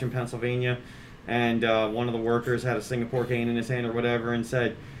 6-man match in Pennsylvania, and one of the workers had a Singapore cane in his hand or whatever, and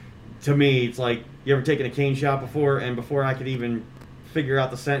said to me, it's like, you ever taken a cane shot before? And before I could even figure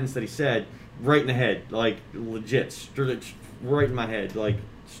out the sentence that he said, right in the head, like legit, right in my head, like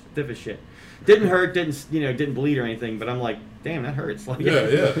stiff as shit. Didn't hurt, didn't bleed or anything, but I'm like, damn, that hurts. Like,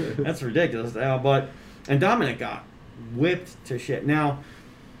 Yeah. that's ridiculous. And Dominic got whipped to shit. Now,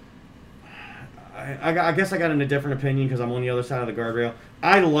 I guess I got in a different opinion because I'm on the other side of the guardrail.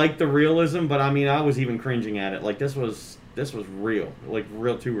 I like the realism, but I mean, I was even cringing at it. Like, this was real, like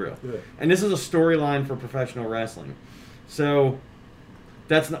real too real. Yeah. And this is a storyline for professional wrestling. So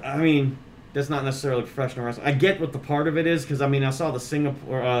that's not necessarily professional wrestling. I get what the part of it is because I mean, I saw the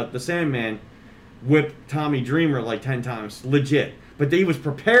Sandman whip Tommy Dreamer like 10 times, legit. But he was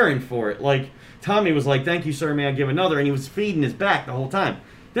preparing for it. Like, Tommy was like, "Thank you, sir, may I give another?" And he was feeding his back the whole time.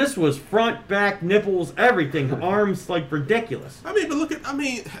 This was front, back, nipples, everything, arms, like ridiculous. I mean, but look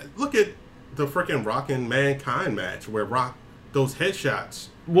at the freaking Rock and Mankind match where Rock those headshots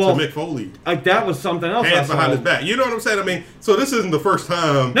to Mick Foley. Like, that was something else. Hands behind his back. You know what I'm saying? I mean, so this isn't the first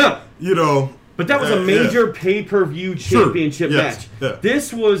time. No. You know. But that was a major pay-per-view championship match. Yeah.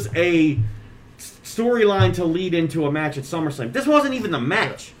 This was a storyline to lead into a match at SummerSlam. This wasn't even the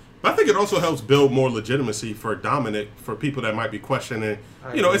match. I think it also helps build more legitimacy for Dominic, for people that might be questioning,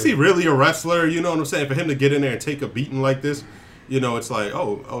 is he really a wrestler? You know what I'm saying? For him to get in there and take a beating like this, it's like,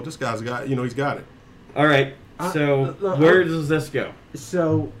 oh, this guy's got, he's got it. All right. So where does this go?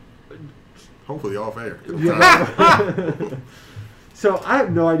 So hopefully off air. Yeah. So I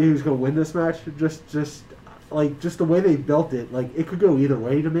have no idea who's going to win this match. Just the way they built it, like, it could go either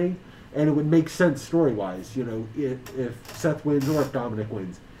way to me, and it would make sense story-wise, if Seth wins or if Dominic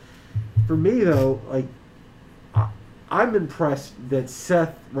wins. For me, though, like, I'm impressed that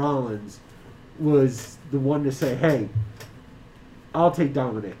Seth Rollins was the one to say, "Hey, I'll take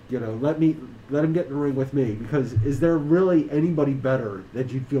Dominic. Let him get in the ring with me." Because is there really anybody better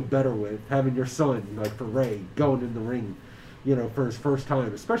that you'd feel better with having your son, like for Ray, going in the ring, for his first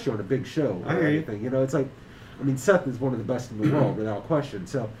time, especially on a big show or anything. It's like, I mean, Seth is one of the best in the world without question.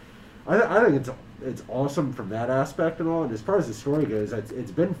 So I think it's awesome from that aspect and all. And as far as the story goes,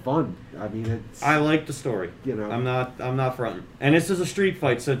 it's been fun. I mean, I like the story. I'm not fronting. And this is a street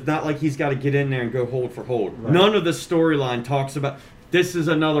fight, so it's not like he's got to get in there and go hold for hold. Right. None of the storyline talks about. This is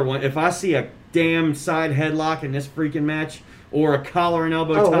another one. If I see a damn side headlock in this freaking match or a collar and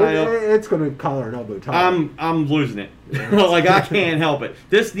elbow tie up, it's going to collar and elbow tie. I'm losing it. Like, I can't help it.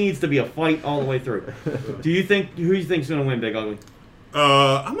 This needs to be a fight all the way through. Who do you think is going to win, Big Ugly?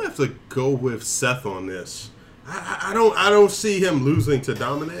 I'm gonna have to go with Seth on this. I don't see him losing to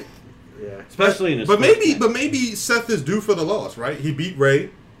Dominic. Yeah, especially in this. But maybe Seth is due for the loss, right? He beat Ray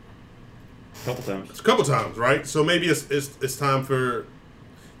a couple times, right? So maybe it's time for.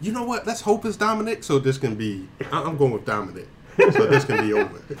 You know what? Let's hope it's Dominic. So this can be. I'm going with Dominic. So this can be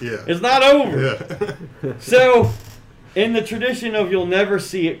over. Yeah, it's not over. Yeah. So, in the tradition of you'll never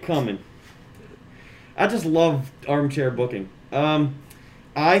see it coming, I just love armchair booking.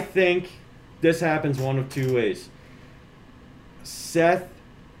 I think this happens one of two ways. Seth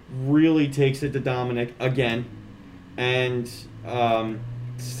really takes it to Dominic again, and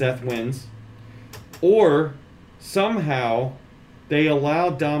Seth wins. Or somehow they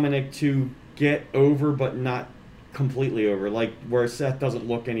allow Dominic to get over but not completely over, like where Seth doesn't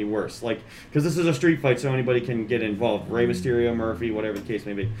look any worse. Like, because this is a street fight, so anybody can get involved. Rey Mysterio, Murphy, whatever the case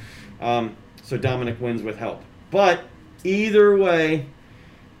may be. So Dominic wins with help. But either way,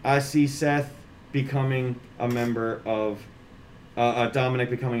 I see Seth becoming a member of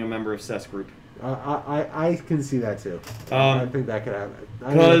Dominic becoming a member of Seth's group. I can see that too. I think that could happen. I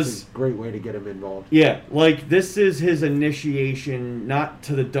think that's a great way to get him involved. Yeah, like this is his initiation, not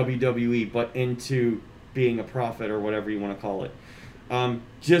to the WWE, but into being a prophet or whatever you want to call it.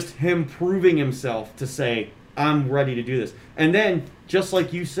 Just him proving himself to say, I'm ready to do this. And then, just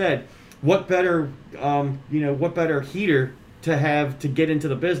like you said, what better heater to have to get into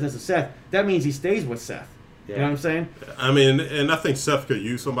the business of Seth? That means he stays with Seth. Yeah. You know what I'm saying? I mean, and I think Seth could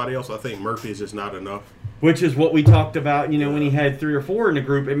use somebody else. I think Murphy is just not enough. Which is what we talked about, when he had 3 or 4 in the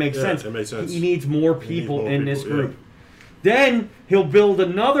group. It makes sense. It makes sense. He needs more people in this group. Then he'll build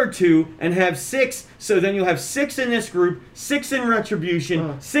another 2 and have 6. So then you'll have 6 in this group, 6 in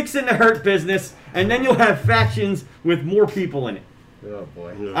Retribution, 6 in the Hurt Business, and then you'll have factions with more people in it. Oh,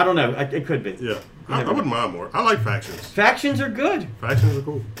 boy. Yeah. I don't know. It could be. Yeah. I wouldn't mind more. I like factions. Factions are good. Factions are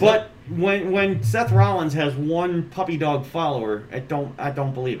cool. But when Seth Rollins has one puppy dog follower, I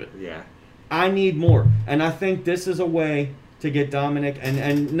don't believe it. Yeah. I need more. And I think this is a way to get Dominic,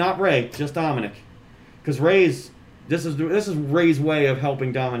 and not Ray, just Dominic. Because this is Ray's way of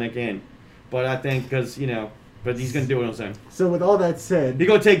helping Dominic in. But I think because but he's gonna do it on his own. So with all that said, He's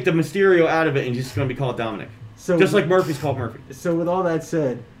gonna take the Mysterio out of it and just gonna be called Dominic. so Just like Murphy's called Murphy. So with all that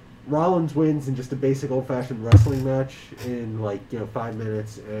said, Rollins wins in just a basic old-fashioned wrestling match in 5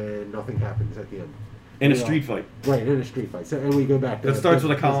 minutes, and nothing happens at the end. In a street fight. Right, in a street fight. So, and we go back to That starts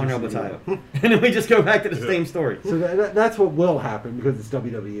with a collar of the title. And then we just go back to the same story. So that's what will happen because it's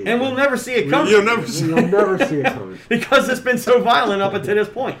WWE. And we'll never see it coming. You'll never see You'll never see it coming. Because it's been so violent up until this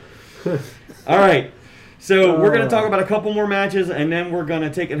point. All right. So we're going to talk about a couple more matches, and then we're going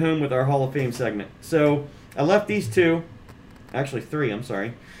to take it home with our Hall of Fame segment. So I left these two. Actually, three, I'm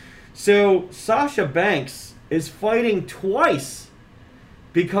sorry. So Sasha Banks is fighting twice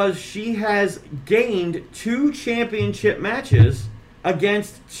because she has gained 2 championship matches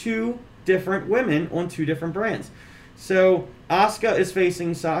against 2 different women on 2 different brands. So Asuka is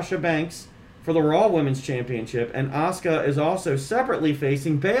facing Sasha Banks for the Raw Women's Championship, and Asuka is also separately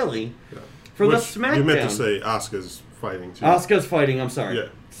facing Bayley for the SmackDown. You meant to say Asuka's fighting too. Asuka's fighting, I'm sorry. Yeah.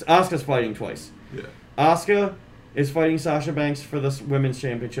 Asuka's fighting twice. Yeah. Asuka is fighting Sasha Banks for the Women's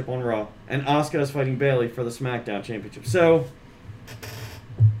Championship on Raw, and Asuka is fighting Bayley for the SmackDown Championship. So,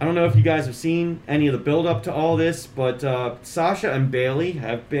 I don't know if you guys have seen any of the build-up to all this, but Sasha and Bayley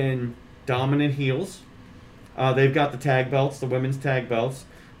have been dominant heels. They've got the tag belts, the women's tag belts,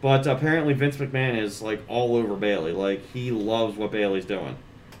 but apparently Vince McMahon is all over Bayley. He loves what Bayley's doing.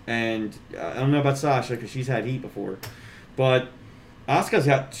 And I don't know about Sasha because she's had heat before, but Asuka's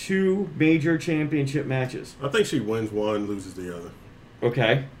got 2 major championship matches. I think she wins one, loses the other.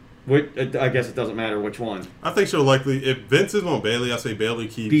 Okay. I guess it doesn't matter which one. I think she'll likely, if Vince is on Bayley, I say Bayley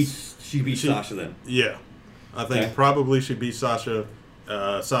keeps. She beats Sasha then. Yeah. I think Okay. probably she beats Sasha.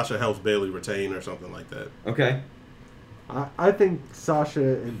 Sasha helps Bayley retain or something like that. Okay. I think Sasha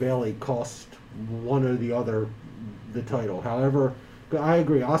and Bayley cost one or the other the title. However, I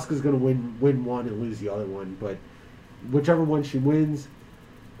agree. Asuka's going to win one and lose the other one, but whichever one she wins,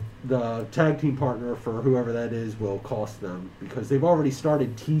 the tag team partner for whoever that is will cost them because they've already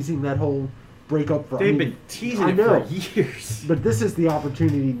started teasing that whole breakup. They've been teasing it for years. But this is the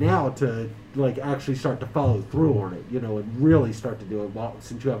opportunity now to actually start to follow through on it, and really start to do it.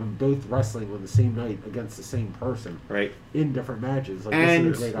 Since you have them both wrestling on the same night against the same person, Right. in different matches. And-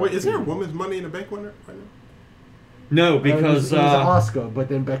 this is a great Wait, is there a opportunity. women's Money in the Bank winner right now? No, because it was Asuka, but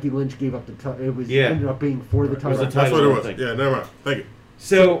then Becky Lynch gave up the title. It was ended up being for the was title. the That's what it title was. thing. Yeah, never mind. Thank you.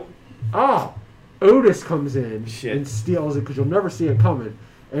 so Otis comes in Shit. and steals it because you'll never see it coming,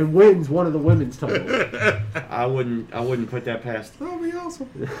 and wins one of the women's titles. I wouldn't put that past. That would be awesome.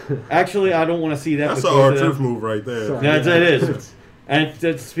 Actually, I don't want to see that. That's with an both R of Truth them. move right there. Sorry. It is.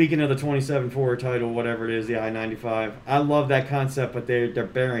 And speaking of the 27-4 title, whatever it is, the I-95, I love that concept, but they're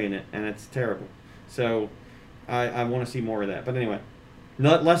burying it, and it's terrible. So I want to see more of that. But anyway,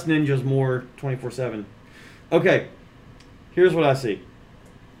 less ninjas, more 24/7. Okay, here's what I see.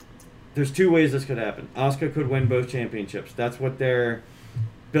 There's 2 ways this could happen. Asuka could win both championships. That's what they're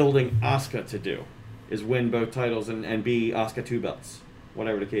building Asuka to do, is win both titles and be Asuka 2 belts,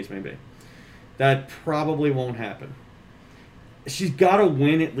 whatever the case may be. That probably won't happen. She's got to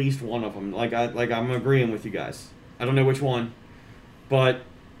win at least one of them. I'm agreeing with you guys. I don't know which one, but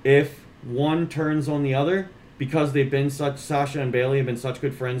if one turns on the other, because Sasha and Bayley have been such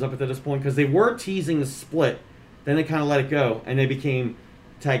good friends up until this point, because they were teasing the split, then they kind of let it go, and they became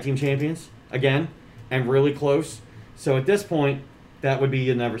tag team champions again, and really close. So at this point, that would be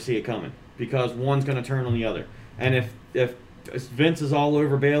you'll never see it coming, because one's going to turn on the other. And if Vince is all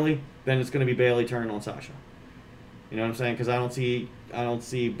over Bayley, then it's going to be Bayley turning on Sasha. You know what I'm saying? Because I don't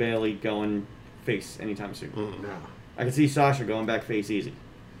see Bayley going face anytime soon. No. I can see Sasha going back face easy.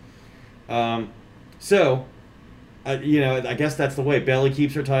 I guess that's the way. Bayley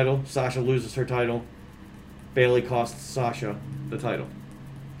keeps her title. Sasha loses her title. Bayley costs Sasha the title.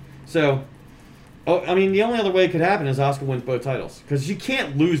 So, the only other way it could happen is Asuka wins both titles. Because you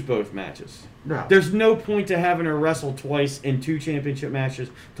can't lose both matches. No. There's no point to having her wrestle twice in 2 championship matches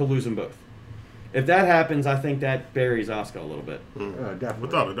to lose them both. If that happens, I think that buries Asuka a little bit. Definitely.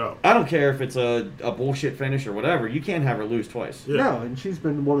 Without a doubt. I don't care if it's a bullshit finish or whatever. You can't have her lose twice. Yeah. No, and she's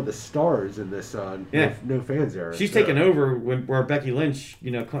been one of the stars in this no fans era. She's taken over where Becky Lynch,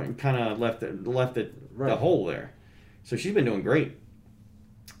 kind of left it Right. the hole there. So she's been doing great.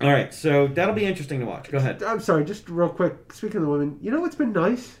 All right, so that'll be interesting to watch. Go ahead. I'm sorry, just real quick. Speaking of the women, you know what's been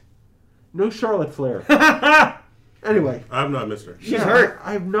nice? No Charlotte Flair. Anyway. I've not missed her. She's hurt.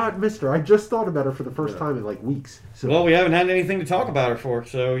 I've not missed her. I just thought about her for the first time in weeks. So Well, we haven't had anything to talk about her for,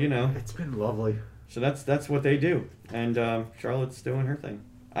 so it's been lovely. So that's what they do, and Charlotte's doing her thing.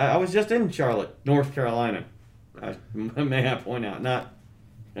 I was just in Charlotte, North Carolina. May I point out, not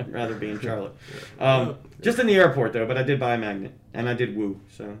I'd rather be in Charlotte. Just in the airport, though, but I did buy a magnet. And I did woo,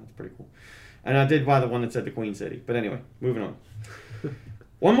 so that's pretty cool. And I did buy the one that said the Queen City. But anyway, moving on.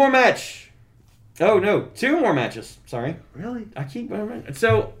 One more match. Oh, no. 2 more matches. Sorry. Really? I keep...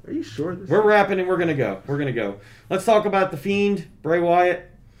 So, Are you sure? we're wrapping it. We're going to go. We're going to go. Let's talk about The Fiend, Bray Wyatt.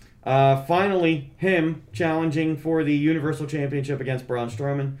 Finally, him challenging for the Universal Championship against Braun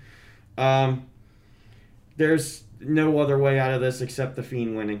Strowman. There's no other way out of this except The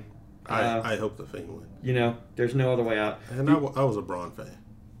Fiend winning. I hope the Fiend win. You know, there's no other way out. And I was a Braun fan.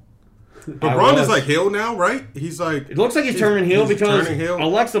 But Braun is like heel now, right? He's like... It looks like he's turning heel because turning heel.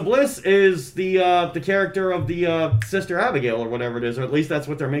 Alexa Bliss is the character of the Sister Abigail or whatever it is, or at least that's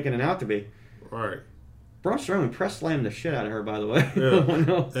what they're making it out to be. Right. Braun Strowman press slammed the shit out of her, by the way. Yeah. Oh,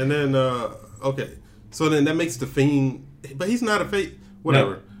 no. And then, okay. So then that makes the Fiend... But he's not a face...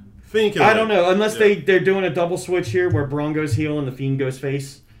 Whatever. No. Fiend can... I don't know, unless they're doing a double switch here where Braun goes heel and the Fiend goes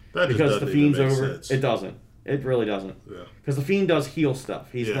face. That just because the doesn't Fiend's even make over. sense. It doesn't. It really doesn't. Yeah. Because the Fiend does heel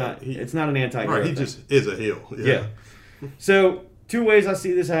stuff. He's not. It's not an anti-hero. Right, he thing. just is a heel. Yeah. So 2 ways I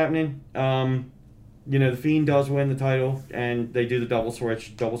see this happening. The Fiend does win the title, and they do the double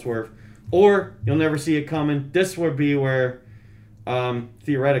swerve, or you'll never see it coming. This would be where,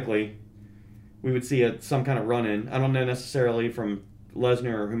 theoretically, we would see some kind of run-in. I don't know necessarily from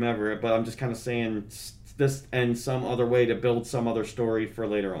Lesnar or whomever, but I'm just kind of saying this and some other way to build some other story for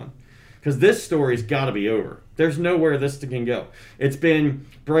later on. Because this story's got to be over. There's nowhere this can go. It's been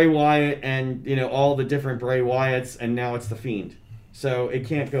Bray Wyatt and all the different Bray Wyatts, and now it's the Fiend. So it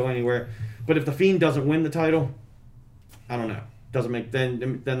can't go anywhere. But if the Fiend doesn't win the title, I don't know. Doesn't make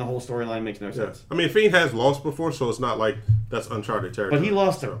then the whole storyline makes no sense. I mean, Fiend has lost before, so it's not like that's uncharted territory. But he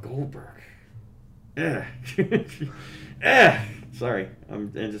lost to Goldberg. Sorry, I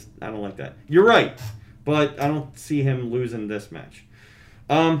don't like that. You're right, but I don't see him losing this match.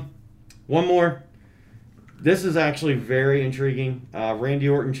 One more. This is actually very intriguing. Randy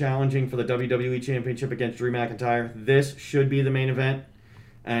Orton challenging for the WWE Championship against Drew McIntyre. This should be the main event,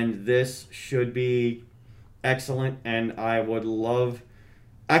 and this should be excellent, and I would love...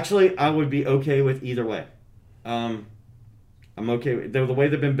 Actually, I would be okay with either way. I'm okay with... The way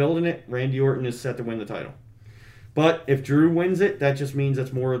they've been building it, Randy Orton is set to win the title. But if Drew wins it, that just means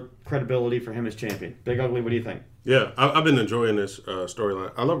it's more credibility for him as champion. Big Ugly, what do you think? Yeah, I've been enjoying this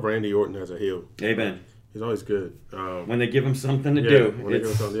storyline. I love Randy Orton as a heel. Amen. He's always good. When they give him something to do. When they give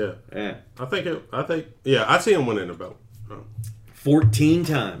him something, yeah. I see him winning the belt. 14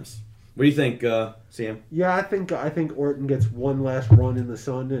 times. What do you think, Sam? Yeah, I think Orton gets one last run in the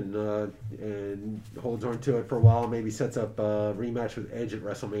sun and holds on to it for a while. Maybe sets up a rematch with Edge at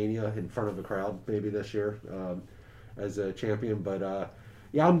WrestleMania in front of a crowd maybe this year as a champion. But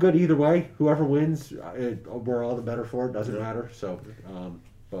yeah, I'm good either way. Whoever wins, we're all the better for it. Doesn't matter. So,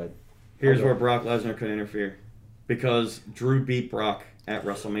 but here's where Brock Lesnar could interfere, because Drew beat Brock at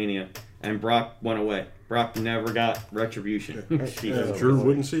WrestleMania, and Brock went away. Brock never got retribution. Drew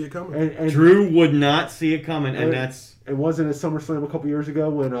wouldn't see it coming. And Drew would not see it coming, and that's... It wasn't at SummerSlam a couple years ago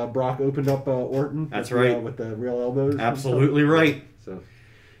when Brock opened up Orton. That's right. With the real elbows. Absolutely right.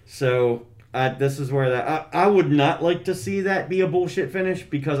 So this is where I would not like to see that be a bullshit finish,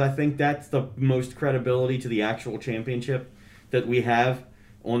 because I think that's the most credibility to the actual championship that we have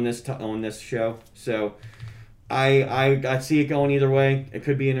on this show. So I see it going either way. It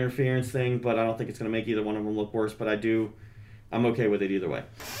could be an interference thing, but I don't think it's going to make either one of them look worse. But I'm okay with it either way.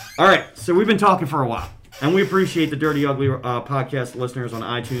 All right, so we've been talking for a while, and we appreciate the Dirty Ugly podcast listeners on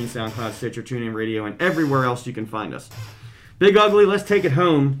iTunes, SoundCloud, Stitcher, TuneIn Radio, and everywhere else you can find us. Big Ugly, let's take it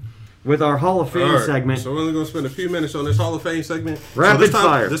home with our Hall of Fame segment. So we're only going to spend a few minutes on this Hall of Fame segment. Rapid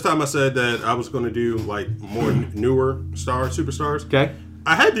fire. This time I said that I was going to do like more newer superstars. Okay.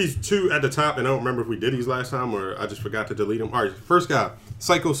 I had these 2 at the top, and I don't remember if we did these last time or I just forgot to delete them. All right, first guy,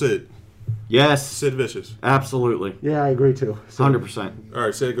 Psycho Sid. Yes. Sid Vicious. Absolutely. yeah, I agree too. 100%. All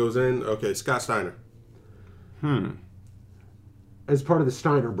right, Sid goes in. Okay, Scott Steiner. As part of the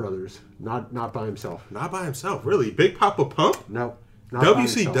Steiner brothers, not by himself. Not by himself, really. Big Papa Pump? No. Not by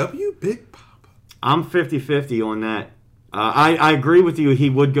himself. WCW? Big Papa. I'm 50-50 on that. I agree with you.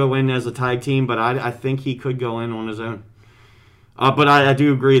 He would go in as a tag team, but I think he could go in on his own. But I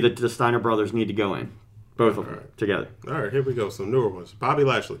do agree that the Steiner brothers need to go in. Both of them together. All right, here we go. Some newer ones. Bobby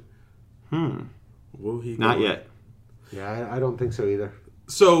Lashley. Will he go Not in? yet. Yeah, I don't think so either.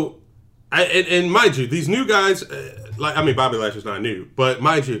 So, and mind you, these new guys, Bobby Lashley's not new, but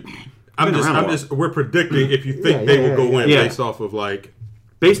mind you, we're predicting if you think they will go in based off of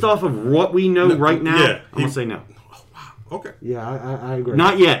Based off of what we know right now, yeah, I'm going to say no. Oh, wow. Okay. Yeah, I agree.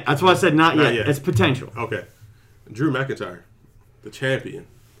 Not yet. That's why I said not yet. It's potential. Okay. Drew McIntyre, the champion.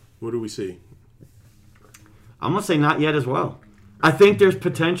 What do we see? I'm gonna say not yet as well. I think there's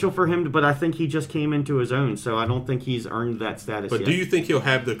potential for him, but I think he just came into his own, so I don't think he's earned that status But yet. do you think he'll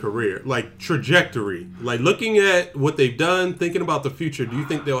have the career, like trajectory, like looking at what they've done, thinking about the future? Do you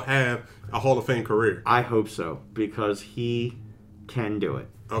think they'll have a Hall of Fame career? I hope so, because he can do it.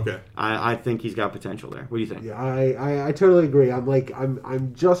 Okay. I think he's got potential there. What do you think? Yeah, I totally agree.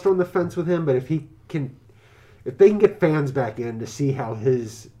 I'm just on the fence with him, but if they can get fans back in to see how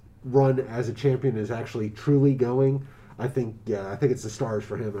his run as a champion is actually truly going, I think it's the stars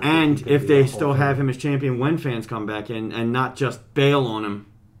for him. And if they still have him as champion when fans come back in and not just bail on him,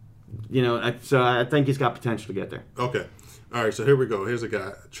 so I think he's got potential to get there. Okay. All right, so here we go. Here's a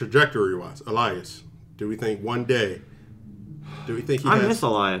guy, trajectory-wise. Elias, do we think one day, do we think he I has... miss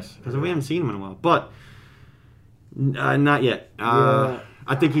Elias because we haven't seen him in a while, but not yet. Yeah.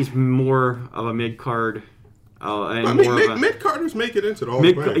 I think he's more of a mid-card. And I mean, more of a, mid-carders make it into the Hall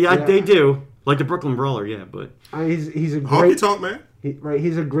of Fame. yeah, they do. Like the Brooklyn Brawler, yeah, but... he's a Honky great... Tonk Man?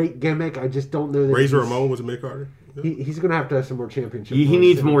 He's a great gimmick. I just don't know that Razor Ramon was a mid-carder? He's going to have some more championships. He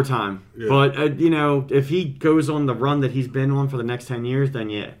needs more time. Yeah. But, if he goes on the run that he's been on for the next 10 years, then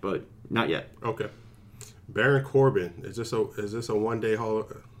yeah, but not yet. Okay. Baron Corbin. Is this a one-day Hall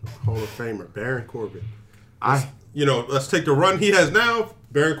of Famer? Baron Corbin. Let's take the run he has now.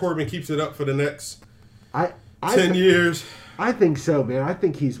 Baron Corbin keeps it up for the next 10 years. I think so, man. I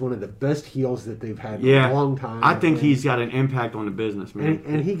think he's one of the best heels that they've had in a long time. I think he's got an impact on the business, man.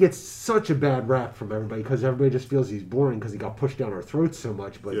 And he gets such a bad rap from everybody because everybody just feels he's boring because he got pushed down our throats so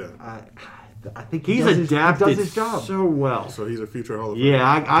much. But I think he's he adapted does his job so well. So he's a future Hall of Famer.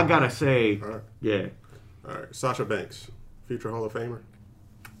 Yeah, I gotta say, Right. yeah. All right. Sasha Banks, future Hall of Famer.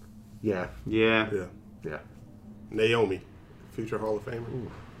 Yeah. Yeah. Yeah. Naomi, future Hall of Famer.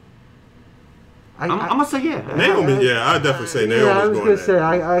 I'm gonna say yeah. Naomi, I definitely say Naomi's I was going gonna there. say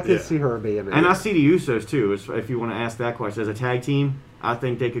I could see her being there. And I see the Usos too. If you want to ask that question, as a tag team, I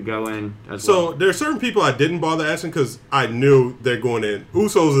think they could go in as well. So there are certain people I didn't bother asking because I knew they're going in.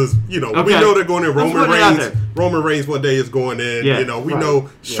 Usos is, we Okay. know they're going in. Let's put it out there. Roman Reigns one day is going in. Yeah. We Right. know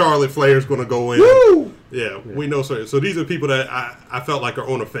Charlotte Flair's going to go in. Woo! Yeah, we know. So these are people that I felt like are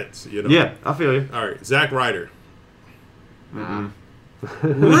on the fence. Yeah, I feel you. All right, Zack Ryder.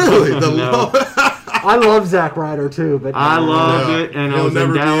 Really? No. I love Zack Ryder too, but I loved No. it, and I He'll was never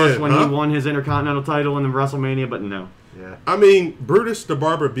in be Dallas in, when huh? he won his Intercontinental title in the WrestleMania, but no. Yeah. I mean, Brutus the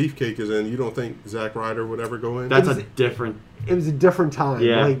Barber Beefcake is in. You don't think Zack Ryder would ever go in? That's a different... It was a different time.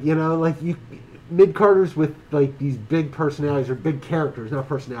 Yeah. Mid Carters with like these big personalities or big characters, not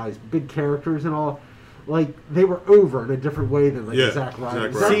personalities, big characters and all. Like they were over in a different way than Zack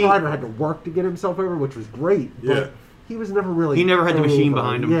Ryder. Zack Ryder. Zack Ryder had to work to get himself over, which was great. But Yeah. he was never really. He never had the machine over.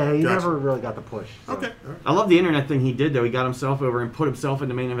 behind him. Yeah, he Gotcha. never really got the push. So. Okay. All right. I love the internet thing he did, though. He got himself over and put himself in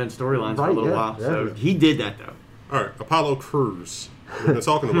the main event storylines for a Right, little yeah, while. yeah. So he did that, though. All right, Apollo Crews. We've been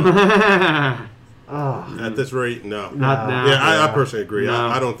talking about him. Oh. At this rate, no. Not now. Yeah, I personally agree. No.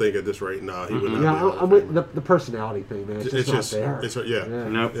 I don't think at this rate, no, he would not. Yeah, be a Hall of I'm with Famer. the personality thing, man. It's just not there. Yeah.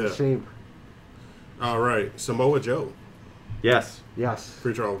 Nope. It's a shame. All right, Samoa Joe, Yes. Yes.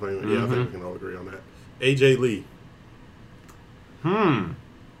 future Hall of Famer. Yeah, I think we can all agree on that. AJ Lee.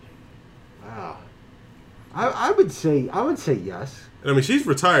 Wow. I would say yes. And I mean, she's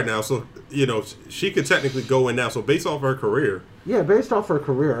retired now, so she could technically go in now. So based off her career, Yeah, based off her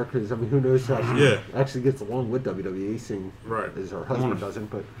career, because I mean, who knows how she Yeah. actually gets along with WWE, seeing Right. as her husband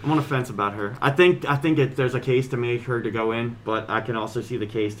doesn't. But I'm on the fence about her. I think there's a case to make her to go in, but I can also see the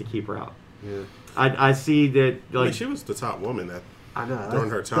case to keep her out. yeah, I see that, I mean, like, she was the top woman that. I know During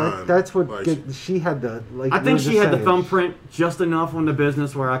her time, that's what like, she had the like. I think we were she had the just saying. thumbprint just enough on the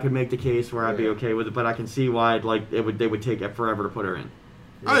business where I could make the case where I'd be Yeah. okay with it, but I can see why they would take it forever to put her in.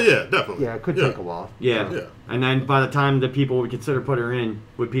 Oh yeah, definitely. Yeah, it could take a while. Yeah. Yeah. And then by the time that people would consider putting her in,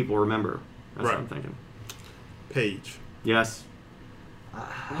 would people remember? That's Right. what I'm thinking. Paige. Yes.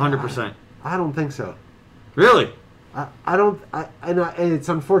 100%. I don't think so. Really? I don't. And it's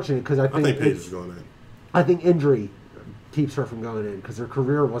unfortunate because I I think think Paige is going in. I think injury keeps her from going in because her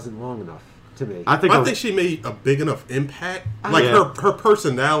career wasn't long enough to me. I think I think she made a big enough impact. Like Yeah. her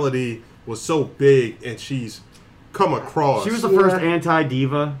personality was so big, and she's come across. she was the Yeah. first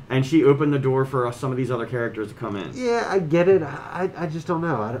anti-diva, and she opened the door for some of these other characters to come in. Yeah, I get it. I just don't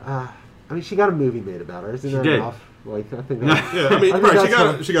know. I mean, she got a movie made about her. Isn't She that did. enough? Like, I think that, Yeah, I mean, I think right? She that's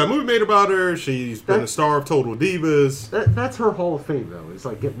got her- she got a movie made about her. She's been a That- star of Total Divas. that's her Hall of Fame, though. It's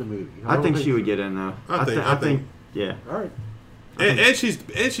like getting the movie. I don't think she would get in, though. I think- I think, yeah. All right. And she's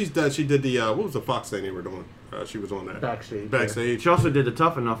done. She did the what was the Fox thing they were doing? She was on that Backstage. Backstage. She also did the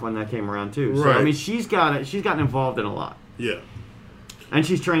Tough Enough when that came around, too. So, Right. I mean, she's gotten involved in a lot. Yeah. And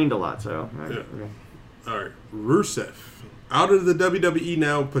she's trained a lot, so. Yeah. All right, Rusev. Out of the WWE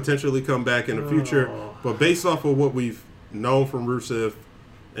now, potentially come back in the future. But based off of what we've known from Rusev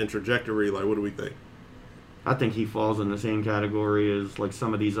and trajectory, like, what do we think? I think he falls in the same category as like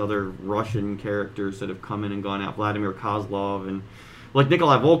some of these other Russian characters that have come in and gone out. Vladimir Kozlov and like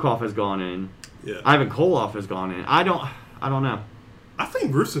Nikolai Volkov has gone in. Yeah. Ivan Koloff has gone in. I don't know. I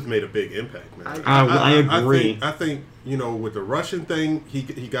think Rusev made a big impact, man. I agree. I think you know, with the Russian thing, he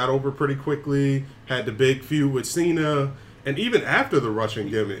got over pretty quickly. Had the big feud with Cena, and even after the Russian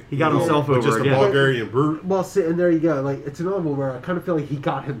gimmick, he got himself over. Just a Bulgarian brute. Well, see, and there you go. Like, it's another one where I kind of feel like he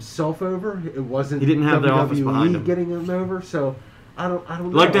got himself over. It wasn't. He didn't have the office behind him getting him over. So I don't know.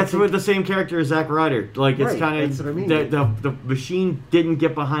 Like that's with the same character as Zack Ryder. Like it's Right, kind that's of what I mean. the machine didn't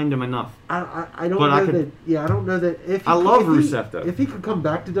get behind him enough. I don't But know I could- that. Yeah, I don't know that if I love Rusev, though. If he could come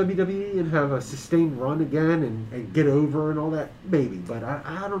back to WWE and have a sustained run again and get over and all that, maybe. But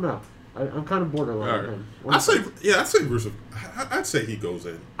I don't know. I'm kind of borderline. All right. on him. I'd say Rusev. I'd say he goes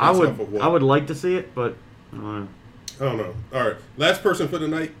in. I Based off of what- would like to see it, but I don't know. All right, last person for the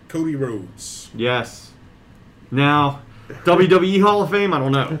night, Cody Rhodes. yes. Now, WWE Hall of Fame, I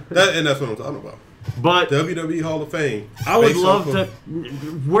don't know, That's what I'm talking about. but WWE Hall of Fame. I would based love off to.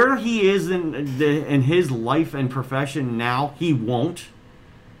 of- Where he is in his life and profession now, he won't.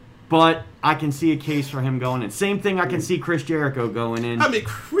 But I can see a case for him going in. Same thing, I can see Chris Jericho going in. I mean,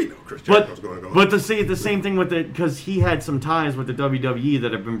 we know Chris Jericho's going to go. But to see the same thing with it, because he had some ties with the WWE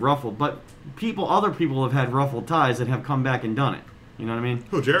that have been ruffled. But other people have had ruffled ties that have come back and done it. You know what I mean?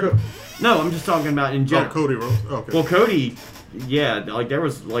 Who, Jericho? No, I'm just talking about in Oh, general. Cody Rhodes. Okay. Well, Cody, yeah, like there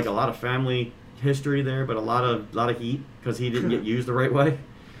was like a lot of family history there, but a lot of heat because he didn't get used the right way.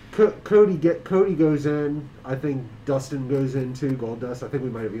 Cody goes in. I think Dustin goes in too. Goldust. I think we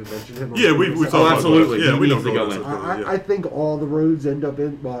might have even mentioned him. Yeah, we talked talked about absolutely. Goldust. Yeah, He we know needs to go Goldust in. is going, I think all the roads end up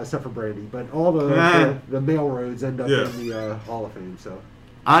in, well, except for Brandy, but all the male roads end up Yeah. in the Hall of Fame. So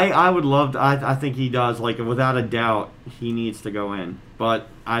I would love to. I think he does. Like without a doubt, he needs to go in. But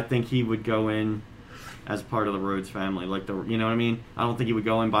I think he would go in as part of the Rhodes family. Like you know what I mean? I don't think he would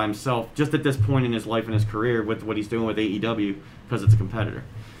go in by himself. Just at this point in his life and his career with what he's doing with AEW because it's a competitor.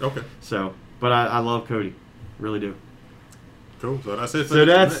 Okay. So, but I love Cody, really do. Cool. So that's it. So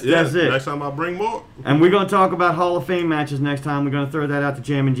that's it. Next time I'll bring more. And we're going to talk about Hall of Fame matches next time. We're going to throw that out to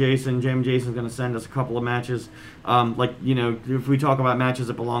Jam and Jason. Jam and Jason's going to send us a couple of matches. Like, you know, if we talk about matches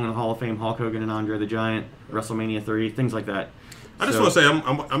that belong in the Hall of Fame, Hulk Hogan and Andre the Giant, WrestleMania 3, things like that. I just want to say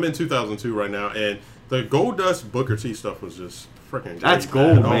I'm in 2002 right now, and the Goldust Booker T stuff was just freaking great. That's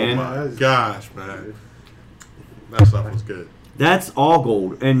gold, man. Oh my gosh, man. That stuff was good. That's all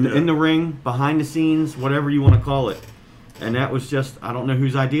gold. And Yeah. in the ring, behind the scenes, whatever you want to call it. And that was just, I don't know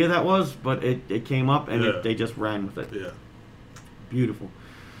whose idea that was, but it came up and Yeah. they just ran with it. Yeah. Beautiful.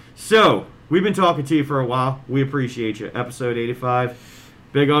 So, we've been talking to you for a while. We appreciate you. Episode 85.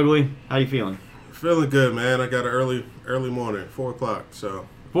 Big Ugly, how you feeling? Feeling good, man. I got an early morning, 4 o'clock. So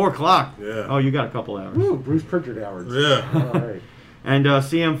 4 o'clock. Yeah. Oh, you got a couple hours. Woo, Bruce Pritchard hours. yeah. All right. And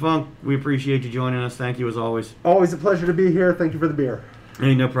CM Funk, we appreciate you joining us. Thank you as always. Always a pleasure to be here. Thank you for the beer.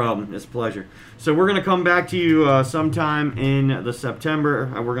 Hey, no problem. It's a pleasure. So we're going to come back to you sometime in the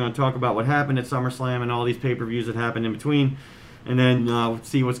September. We're going to talk about what happened at SummerSlam and all these pay-per-views that happened in between. And then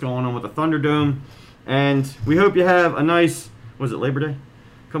see what's going on with the Thunderdome. And we hope you have a nice, was it Labor Day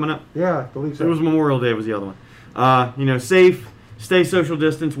coming up? Yeah, I believe so. It was Memorial Day was the other one. You know, safe, stay social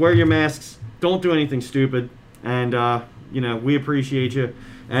distance, wear your masks, don't do anything stupid. And, you know, we appreciate you.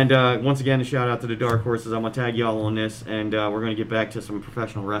 And once again, a shout out to the Dark Horses. I'm going to tag y'all on this, and we're going to get back to some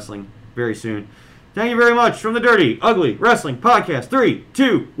professional wrestling very soon. Thank you very much from the Dirty Ugly Wrestling Podcast. 3,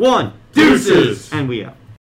 2, 1, Deuces. and we out.